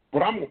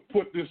 but I'm going to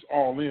put this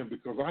all in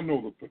because I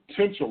know the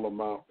potential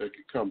amount that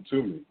could come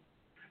to me.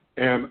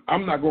 And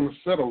I'm not going to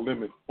set a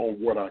limit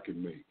on what I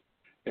can make.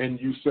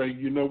 And you say,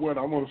 you know what?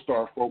 I'm going to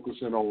start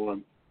focusing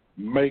on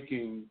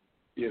making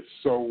it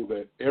so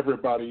that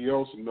everybody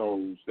else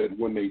knows that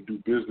when they do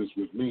business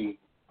with me,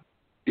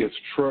 it's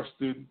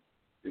trusted,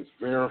 it's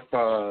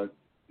verified,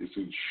 it's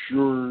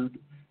insured,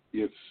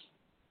 it's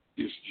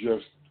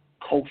just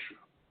kosher.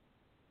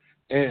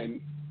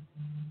 And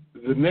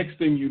the next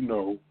thing you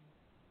know,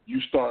 you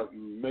start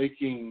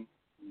making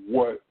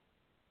what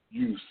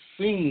you've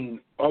seen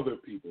other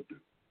people do,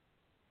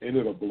 and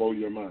it'll blow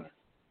your mind.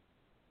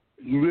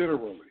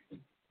 Literally.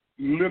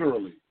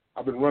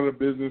 I've been running a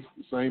business,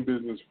 the same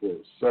business, for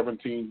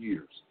 17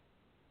 years.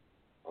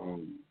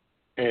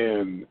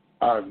 And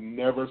I've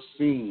never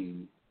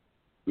seen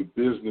the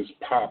business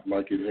pop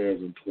like it has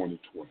in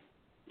 2020.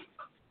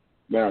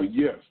 Now,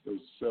 yes,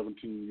 there's a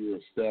 17-year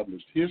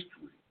established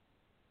history,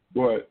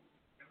 but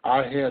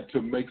I had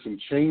to make some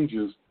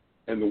changes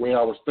in the way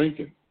I was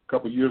thinking. A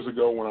couple of years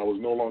ago, when I was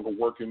no longer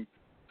working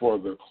for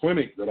the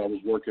clinic that I was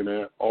working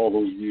at all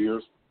those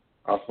years,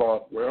 I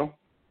thought, well,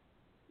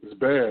 it's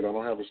bad. I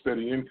don't have a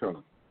steady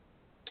income.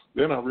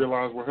 Then I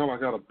realized, well, hell, I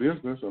got a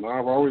business, and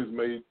I've always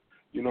made,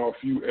 a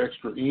few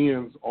extra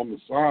ends on the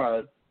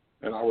side,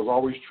 and I was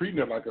always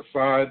treating it like a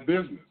side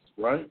business,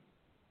 right?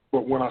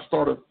 But when I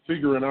started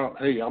figuring out,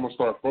 hey, I'm going to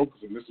start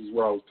focusing, this is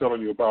what I was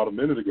telling you about a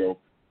minute ago,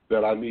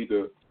 that I need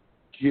to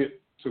get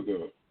to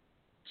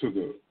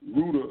the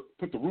rooter,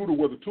 put the rooter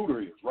where the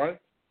tutor is, right?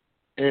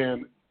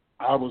 And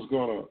I was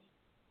going to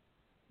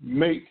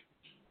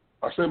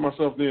I said to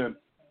myself then,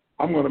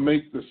 I'm going to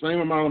make the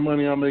same amount of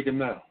money I'm making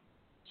now.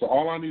 So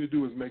all I need to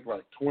do is make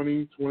like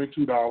 $20,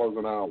 $22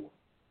 an hour,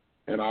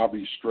 and I'll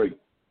be straight.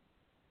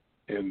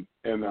 And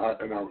I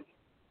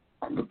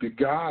looked at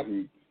God,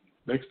 and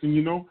next thing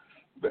you know,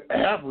 the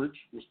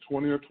average was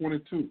 20 or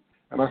 22.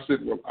 And I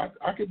said, well,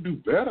 I could do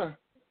better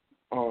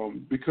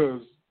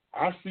because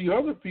I see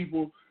other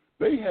people,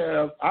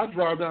 I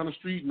drive down the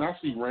street and I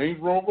see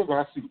Range Rovers,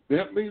 I see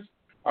Bentleys,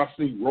 I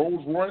see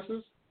Rolls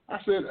Royces, I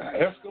said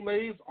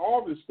Escalades,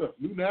 all this stuff,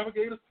 new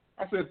Navigators.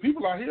 I said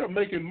people out here are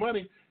making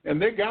money,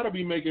 and they got to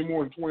be making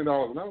more than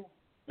 $20 an hour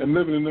and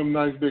living in them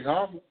nice big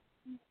houses.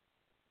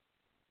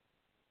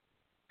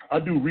 I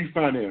do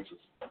refinances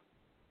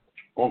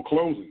on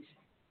closings.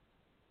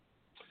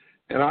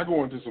 And I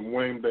go into some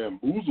wham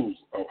bamboozles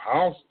of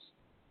houses.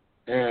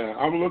 And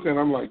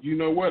I'm like, you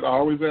know what? I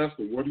always ask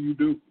them, what do you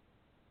do?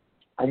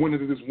 I went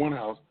into this one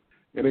house,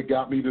 and it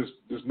got me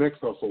this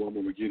next hustle I'm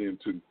going to get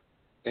into.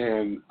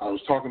 And I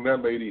was talking to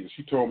that lady, and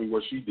she told me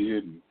what she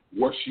did and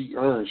what she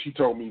earned. She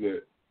told me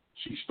that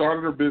she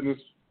started her business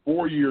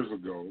 4 years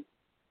ago,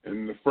 and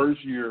in the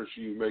first year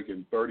she was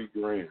making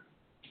 $30,000.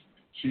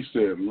 She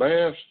said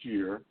last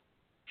year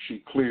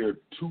she cleared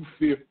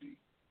 $250,000.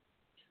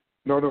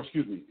 No,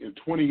 excuse me. In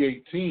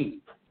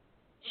 2018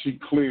 she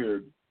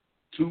cleared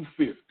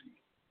 $250,000.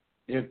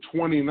 In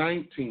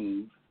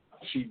 2019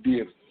 she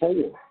did $4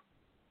 million.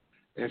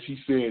 And she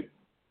said,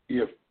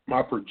 if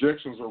my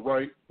projections are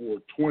right for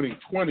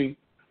 2020,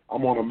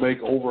 I'm going to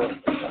make over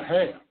a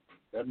half.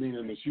 That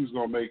meaning that she was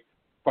going to make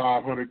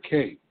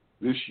 $500K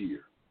this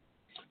year.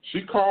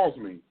 She calls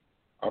me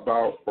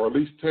about, or at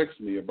least texts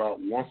me about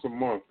once a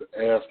month to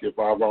ask if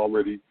I've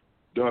already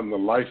done the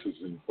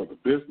licensing for the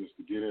business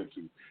to get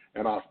into.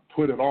 And I've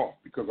put it off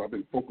because I've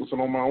been focusing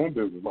on my own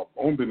business. My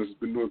own business has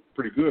been doing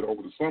pretty good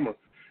over the summer,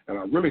 and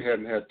I really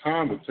hadn't had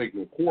time to take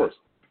no course.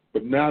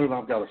 But now that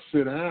I've got to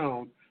sit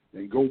down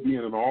and go be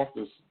in an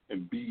office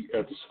and be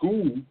at the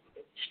school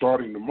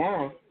starting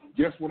tomorrow,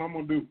 guess what I'm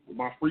going to do with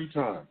my free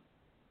time?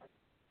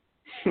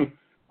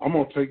 I'm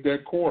going to take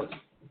that course.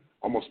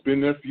 I'm going to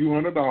spend that few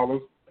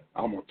 $100s.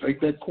 I'm going to take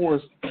that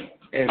course,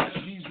 and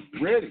she's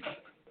ready.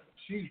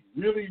 She's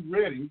really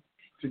ready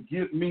to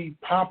get me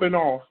popping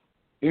off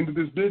into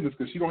this business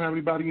because she don't have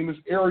anybody in this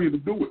area to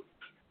do it.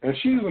 And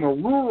she's in a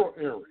rural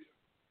area,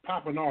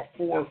 popping off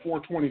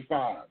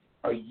 $425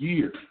 a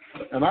year.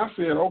 And I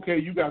said, okay,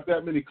 you got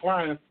that many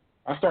clients.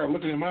 I started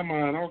looking in my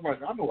mind. I was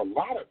like, I know a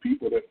lot of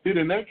people that fit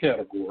in that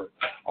category,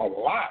 a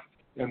lot.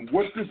 And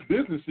what this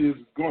business is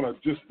going to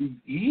just be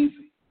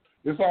easy.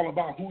 It's all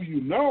about who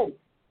you know.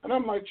 And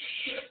I'm like,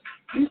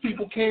 these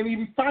people can't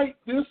even fight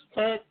this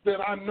fact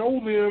that I know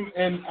them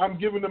and I'm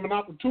giving them an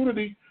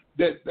opportunity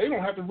that they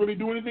don't have to really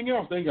do anything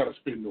else. They ain't got to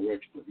spend no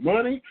extra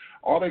money.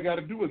 All they got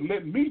to do is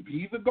let me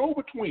be the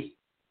go-between.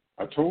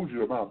 I told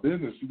you about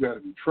business. You got to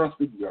be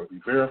trusted. You got to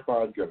be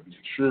verified. You got to be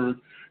insured.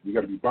 You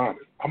got to be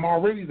bonded. I'm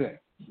already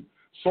that.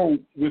 So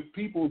with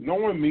people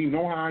knowing me,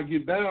 know how I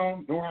get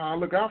down, know how I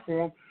look out for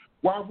them,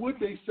 why would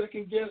they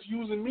second guess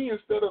using me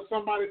instead of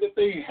somebody that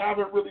they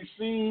haven't really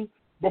seen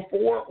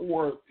before,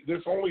 or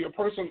there's only a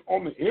person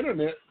on the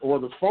internet or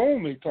the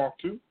phone they talk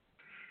to?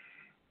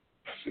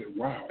 I said,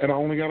 wow. And I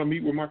only got to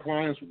meet with my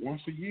clients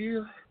once a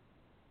year?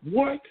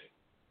 What?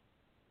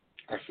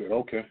 I said,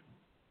 okay.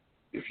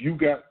 If you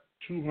got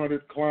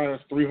 200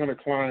 clients,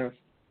 300 clients,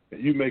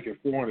 and you making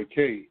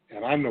 $400K,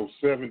 and I know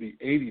 70,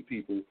 80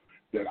 people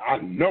that I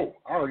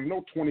already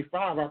know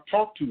 25 I've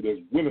talked to that's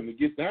willing to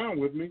get down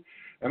with me.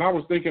 And I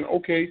was thinking,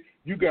 okay,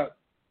 you got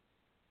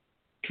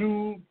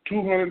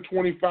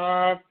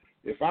 225.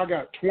 If I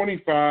got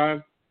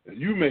 25 and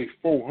you make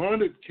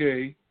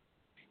 $400K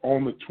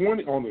on the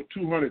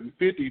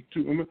 250,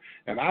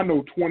 and I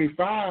know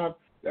 25,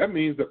 that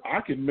means that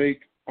I can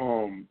make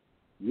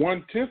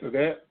 1/10 of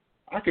that.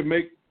 I can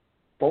make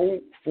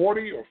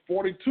 40 or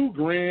 42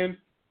 grand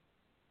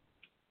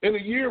in a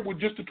year with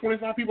just the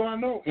 25 people I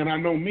know. And I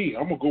know me.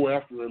 I'm going to go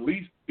after at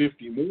least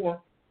 50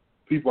 more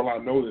people I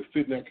know that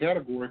fit in that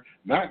category,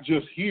 not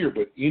just here,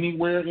 but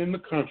anywhere in the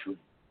country.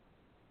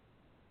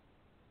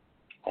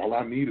 All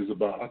I need is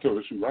I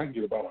told you, I can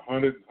get about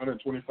 100,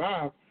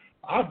 125.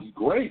 I'd be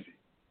gravy,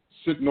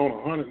 sitting on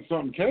 100 and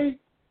something K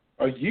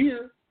a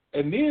year,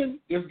 and then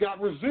it's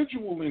got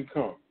residual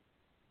income.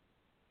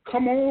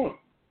 Come on.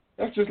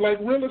 That's just like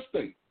real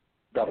estate.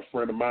 Got a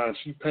friend of mine,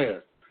 she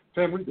passed.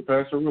 Tanrika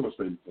passed her real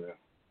estate exam.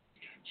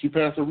 She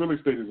passed her real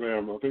estate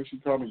exam. I think she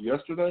called me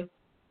yesterday.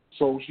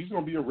 So she's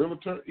going to be a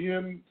realtor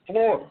in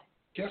Florida.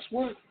 Guess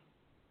what?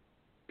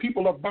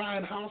 People are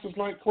buying houses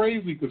like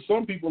crazy because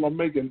some people are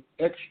making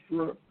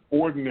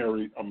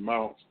extraordinary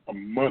amounts of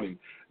money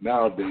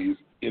nowadays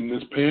in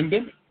this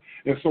pandemic.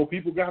 And so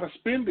people got to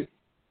spend it.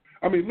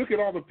 I mean, look at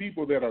all the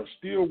people that are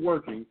still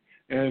working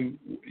and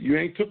you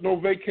ain't took no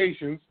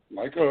vacations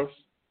like us,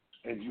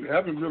 and you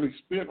haven't really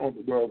spent on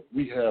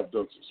we have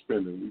done some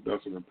spending. We've done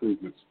some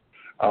improvements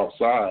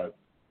outside.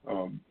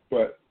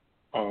 But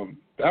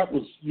that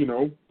was,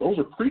 those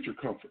are creature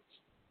comforts.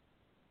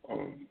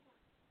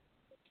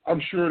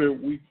 I'm sure that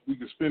we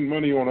could spend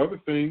money on other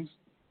things,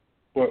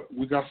 but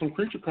we got some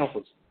creature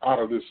comforts out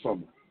of this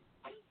summer.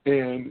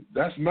 And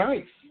that's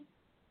nice.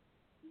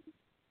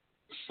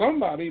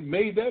 Somebody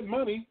made that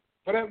money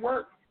for that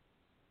work.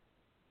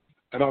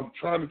 And I'm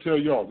trying to tell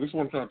y'all, this is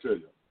what I'm trying to tell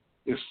y'all.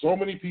 There's so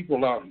many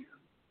people out here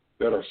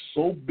that are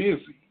so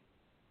busy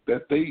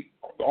that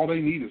all they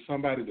need is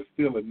somebody to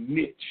fill a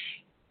niche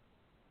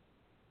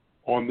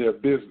on their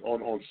business,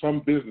 on some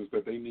business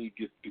that they need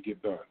to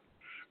get done.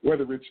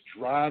 Whether it's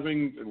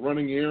driving and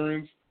running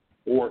errands,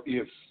 or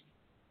it's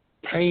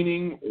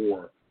painting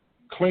or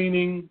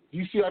cleaning.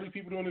 You see how these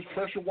people doing this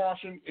pressure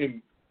washing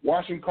and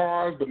washing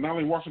cars, but not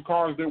only washing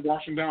cars, they're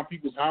washing down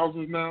people's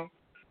houses now.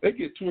 They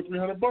get $200 or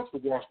 $300 to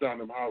wash down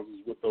them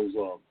houses with those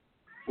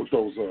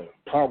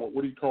power,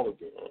 what do you call it,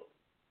 the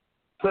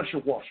pressure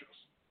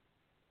washers.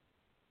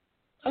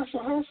 That's a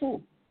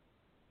hustle.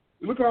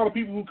 Look at all the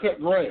people who cut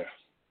grass.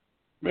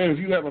 Man, if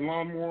you have a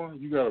lawnmower,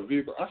 you got a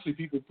vehicle. I see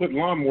people put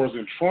lawnmowers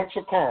in trunks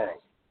of cars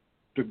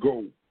to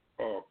go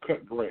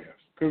cut grass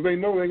because they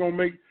know they're going to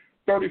make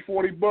 $30,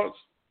 $40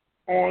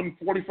 on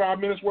 45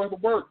 minutes worth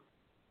of work.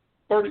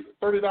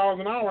 $30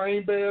 an hour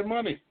ain't bad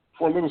money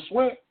for a little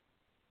sweat.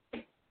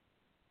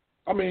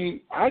 I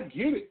mean, I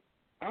get it.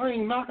 I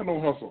ain't knocking no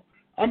hustle.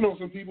 I know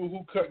some people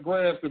who cut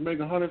grass that make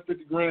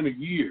 $150 grand a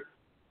year.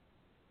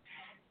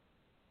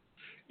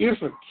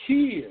 It's a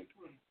kid.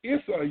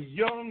 It's a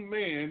young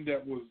man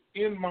that was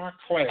in my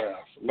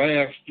class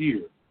last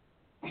year.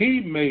 He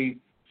made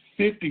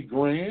 50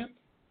 grand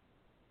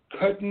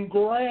cutting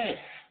grass.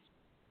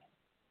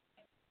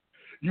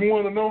 You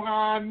want to know how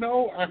I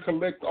know? I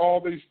collect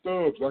all their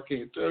stubs. I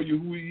can't tell you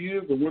who he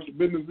is or what the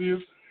business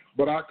is,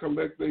 but I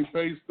collect their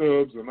pay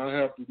stubs, and I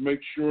have to make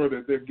sure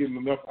that they're getting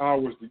enough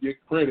hours to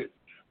get credit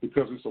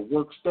because it's a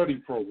work-study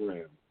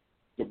program.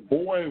 The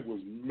boy was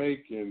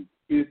making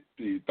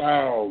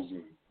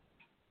 $50,000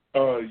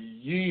 a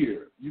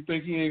year. You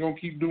think he ain't going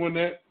to keep doing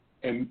that?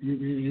 And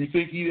you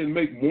think he didn't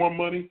make more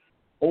money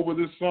over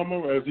this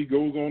summer as he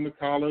goes on to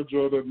college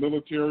or the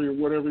military or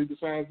whatever he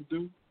decides to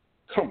do?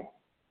 Come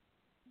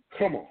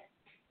on.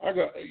 I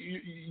got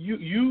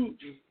you.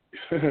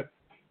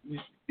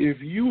 If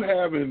you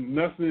having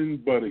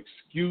nothing but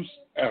excuse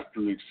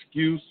after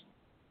excuse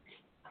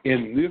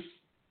in this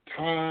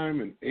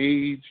time and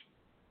age,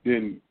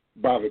 then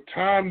by the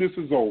time this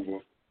is over,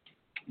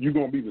 you're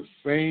going to be the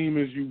same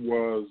as you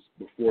was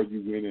before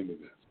you went into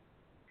this.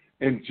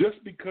 And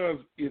just because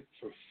it's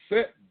a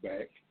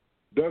setback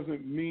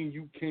doesn't mean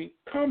you can't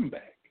come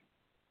back.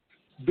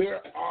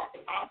 There are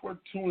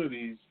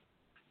opportunities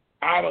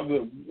out of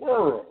the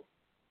world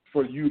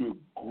for you to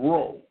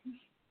grow,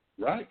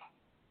 right?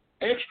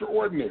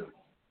 Extraordinary.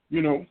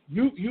 You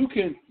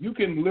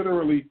can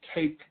literally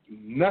take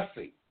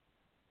nothing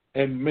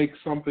and make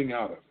something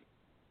out of it.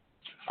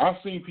 I've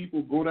seen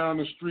people go down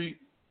the street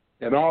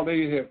and all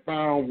they had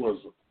found was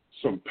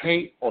some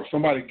paint, or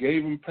somebody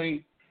gave them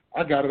paint.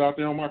 I got it out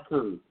there on my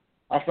curb.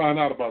 I found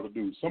out about the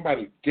dude.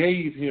 Somebody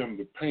gave him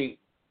the paint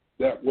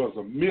that was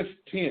a mist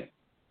tint.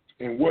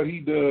 And what he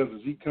does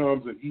is he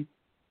comes and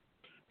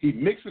he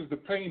mixes the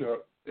paint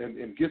up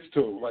and gets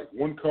to like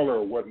one color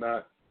or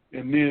whatnot,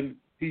 and then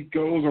he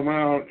goes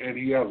around and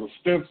he has a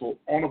stencil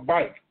on a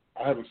bike.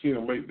 I haven't seen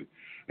him lately.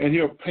 And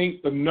he'll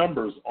paint the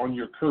numbers on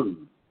your curb.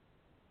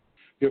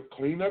 He'll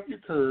clean up your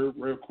curb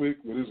real quick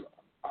with his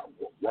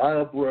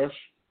wire brush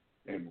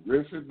and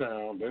rinse it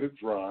down, let it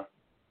dry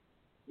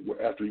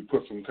after he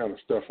puts some kind of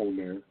stuff on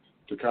there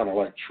to kind of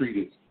like treat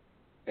it.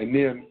 And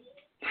then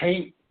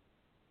paint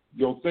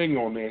your thing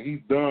on there. He's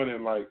done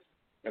in like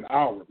an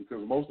hour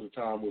because most of the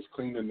time was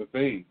cleaning the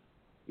thing.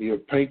 He'll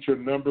paint your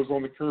numbers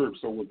on the curb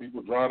so when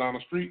people drive down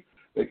the street,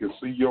 they can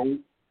see your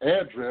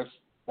address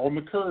on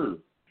the curb,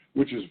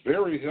 which is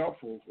very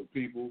helpful for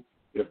people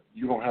if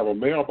you don't have a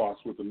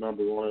mailbox with the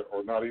number on it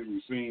or not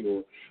easily seen,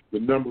 or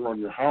the number on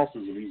your house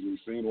isn't easily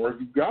seen, or if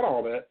you've got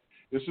all that,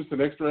 it's just an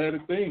extra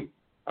added thing.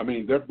 I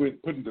mean, they're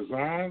putting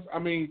designs. I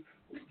mean,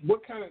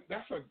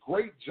 that's a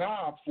great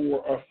job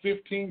for a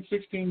 15,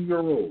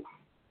 16-year-old.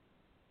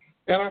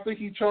 And I think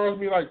he charged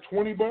me like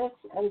 $20.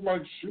 I was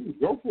like, shoot,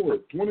 go for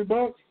it. $20,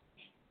 $15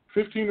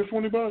 to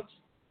 $20.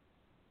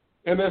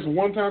 And that's a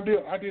one-time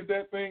deal. I did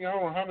that thing, I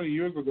don't know how many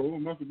years ago.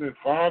 It must have been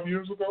 5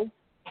 years ago,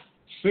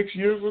 6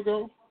 years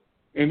ago.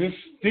 And it's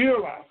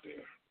still out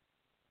there.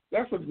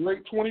 That's a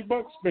great $20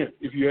 spent,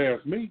 if you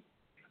ask me.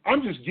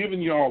 I'm just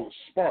giving you all a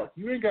spark.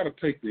 You ain't got to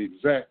take the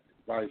exact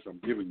advice I'm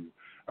giving you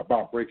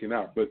about breaking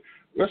out. But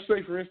let's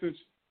say, for instance,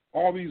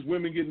 all these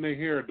women getting their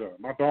hair done.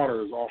 My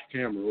daughter is off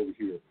camera over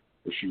here,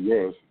 or she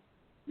was.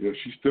 Yeah,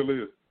 she still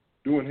is,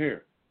 doing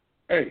hair.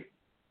 Hey,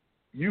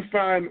 you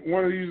find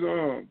one of these,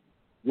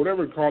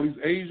 whatever it's called,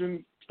 these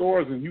Asian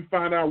stores, and you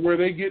find out where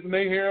they getting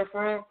their hair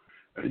from,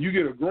 and you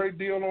get a great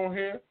deal on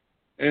hair,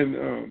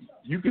 and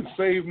you can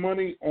save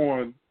money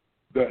on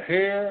the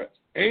hair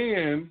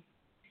and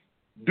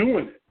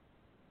doing it.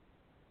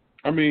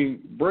 I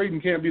mean,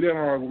 braiding can't be that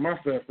hard with my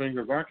fat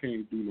fingers. I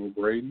can't do no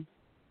braiding.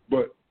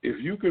 But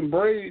if you can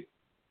braid,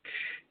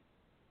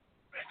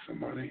 make some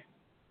money.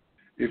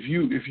 If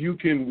you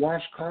can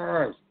wash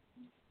cars,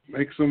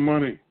 make some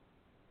money.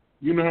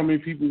 You know how many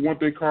people want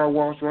their car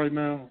washed right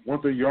now,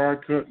 want their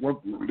yard cut,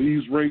 want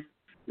leaves raked?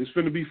 It's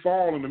finna be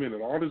fall in a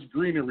minute. All this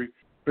greenery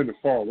finna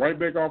fall right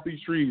back off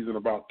these trees in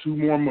about 2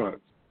 more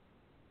months.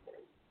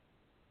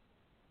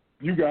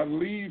 You got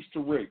leaves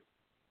to rake.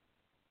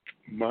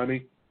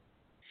 Money.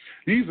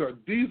 These are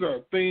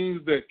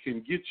things that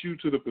can get you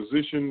to the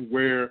position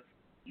where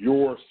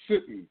you're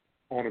sitting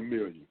on $1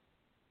 million.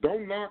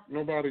 Don't knock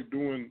nobody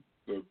doing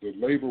the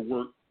labor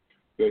work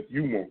that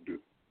you won't do.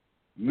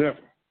 Never.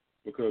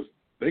 Because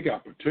they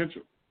got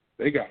potential.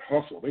 They got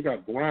hustle. They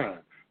got grind.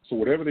 So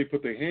whatever they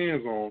put their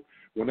hands on,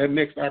 when that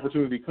next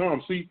opportunity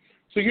comes, see,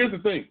 here's the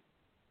thing.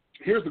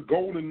 Here's the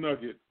golden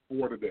nugget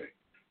for today.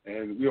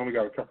 And we only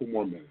got a couple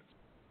more minutes.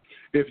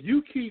 If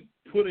you keep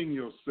putting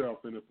yourself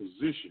in a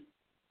position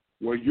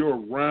where you're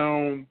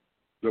around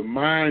the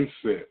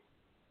mindset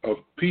of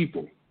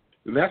people,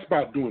 and that's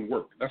by doing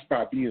work. That's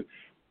by being,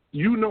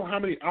 you know how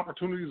many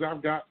opportunities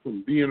I've got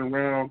from being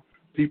around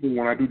people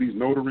when I do these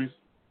notaries,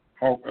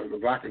 how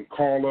I can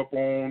call up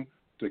on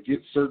to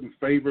get certain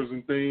favors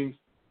and things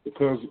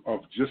because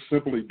of just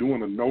simply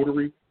doing a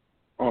notary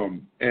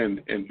and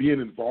being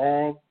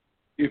involved.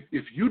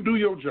 If you do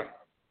your job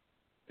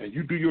and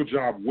you do your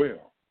job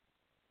well,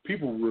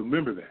 people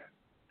remember that.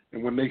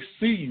 And when they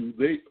see you,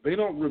 they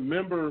don't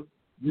remember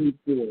you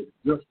for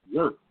just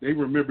work. They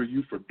remember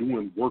you for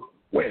doing work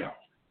well.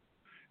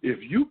 If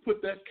you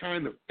put that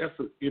kind of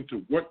effort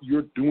into what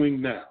you're doing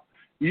now,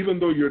 even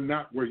though you're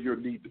not where you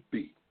need to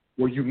be,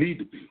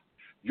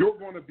 you're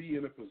going to be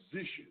in a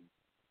position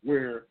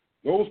where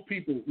those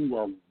people who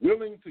are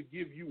willing to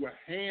give you a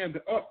hand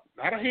up,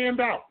 not a hand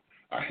out,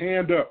 a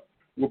hand up,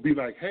 will be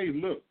like, hey,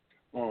 look,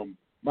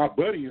 my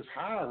buddy is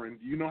hiring.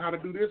 Do you know how to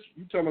do this?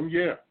 You tell them,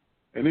 yeah.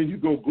 And then you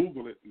go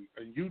Google it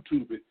and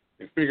YouTube it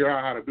and figure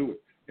out how to do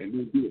it and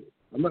then do it.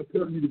 I'm not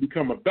telling you to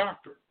become a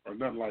doctor or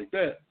nothing like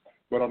that,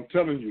 but I'm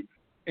telling you,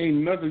 ain't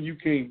nothing you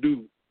can't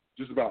do.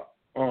 Just about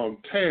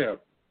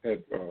Tab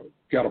had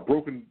got a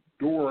broken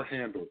door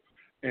handle,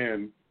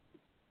 and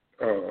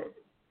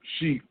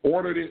she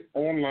ordered it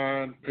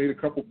online, paid a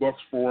couple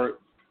bucks for it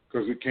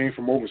because it came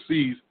from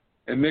overseas,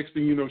 and next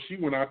thing you know, she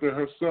went out there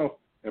herself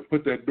and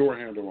put that door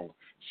handle on.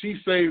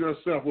 She saved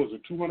herself, what was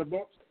it, $200?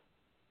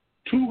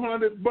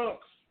 $200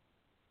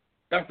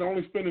 after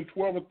only spending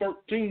 $12 or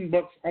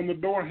 $13 on the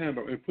door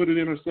handle and put it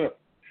in herself.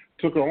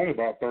 Took her only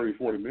about 30,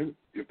 40 minutes,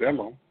 if that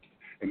long.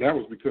 And that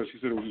was because she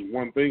said it was just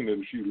one thing that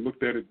if she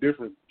looked at it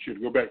different,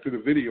 she'd go back to the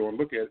video and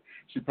look at it,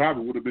 she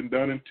probably would have been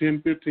done in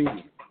 10, 15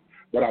 minutes.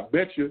 But I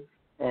bet you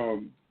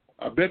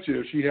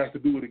if she has to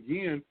do it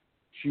again,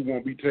 she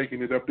won't be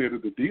taking it up there to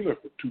the dealer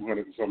for $200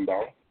 and some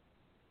dollars.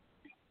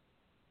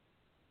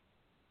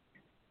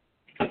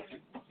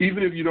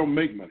 Even if you don't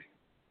make money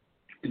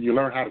and you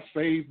learn how to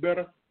save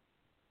better,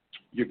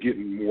 you're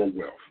getting more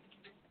wealth.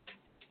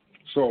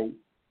 So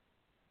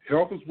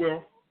health is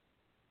wealth.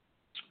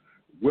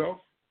 Wealth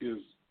is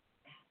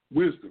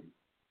wisdom.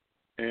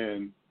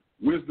 And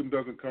wisdom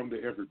doesn't come to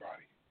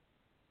everybody.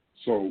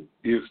 So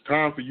it's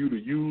time for you to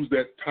use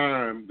that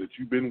time that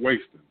you've been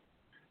wasting,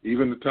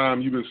 even the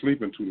time you've been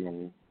sleeping too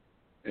long,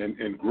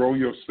 and grow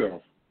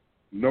yourself,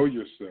 know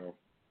yourself,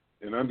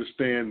 and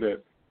understand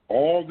that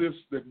all this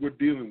that we're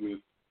dealing with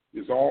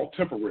is all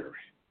temporary.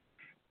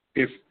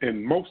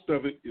 And most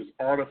of it is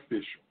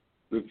artificial.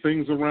 The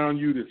things around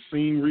you that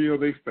seem real,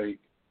 they fake.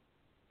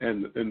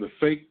 And the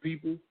fake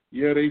people,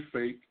 yeah, they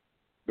fake,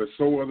 but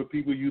so are the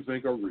people you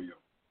think are real.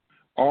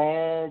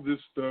 All this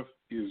stuff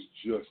is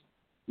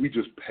we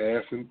just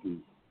passing through.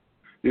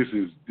 This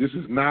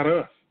is not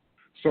us.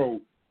 So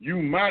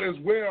you might as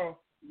well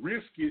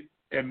risk it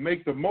and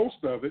make the most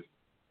of it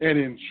and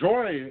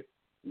enjoy it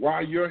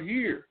while you're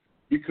here,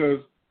 because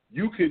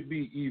you could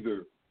be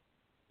either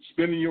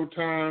spending your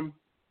time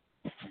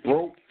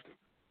broke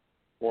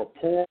or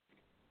poor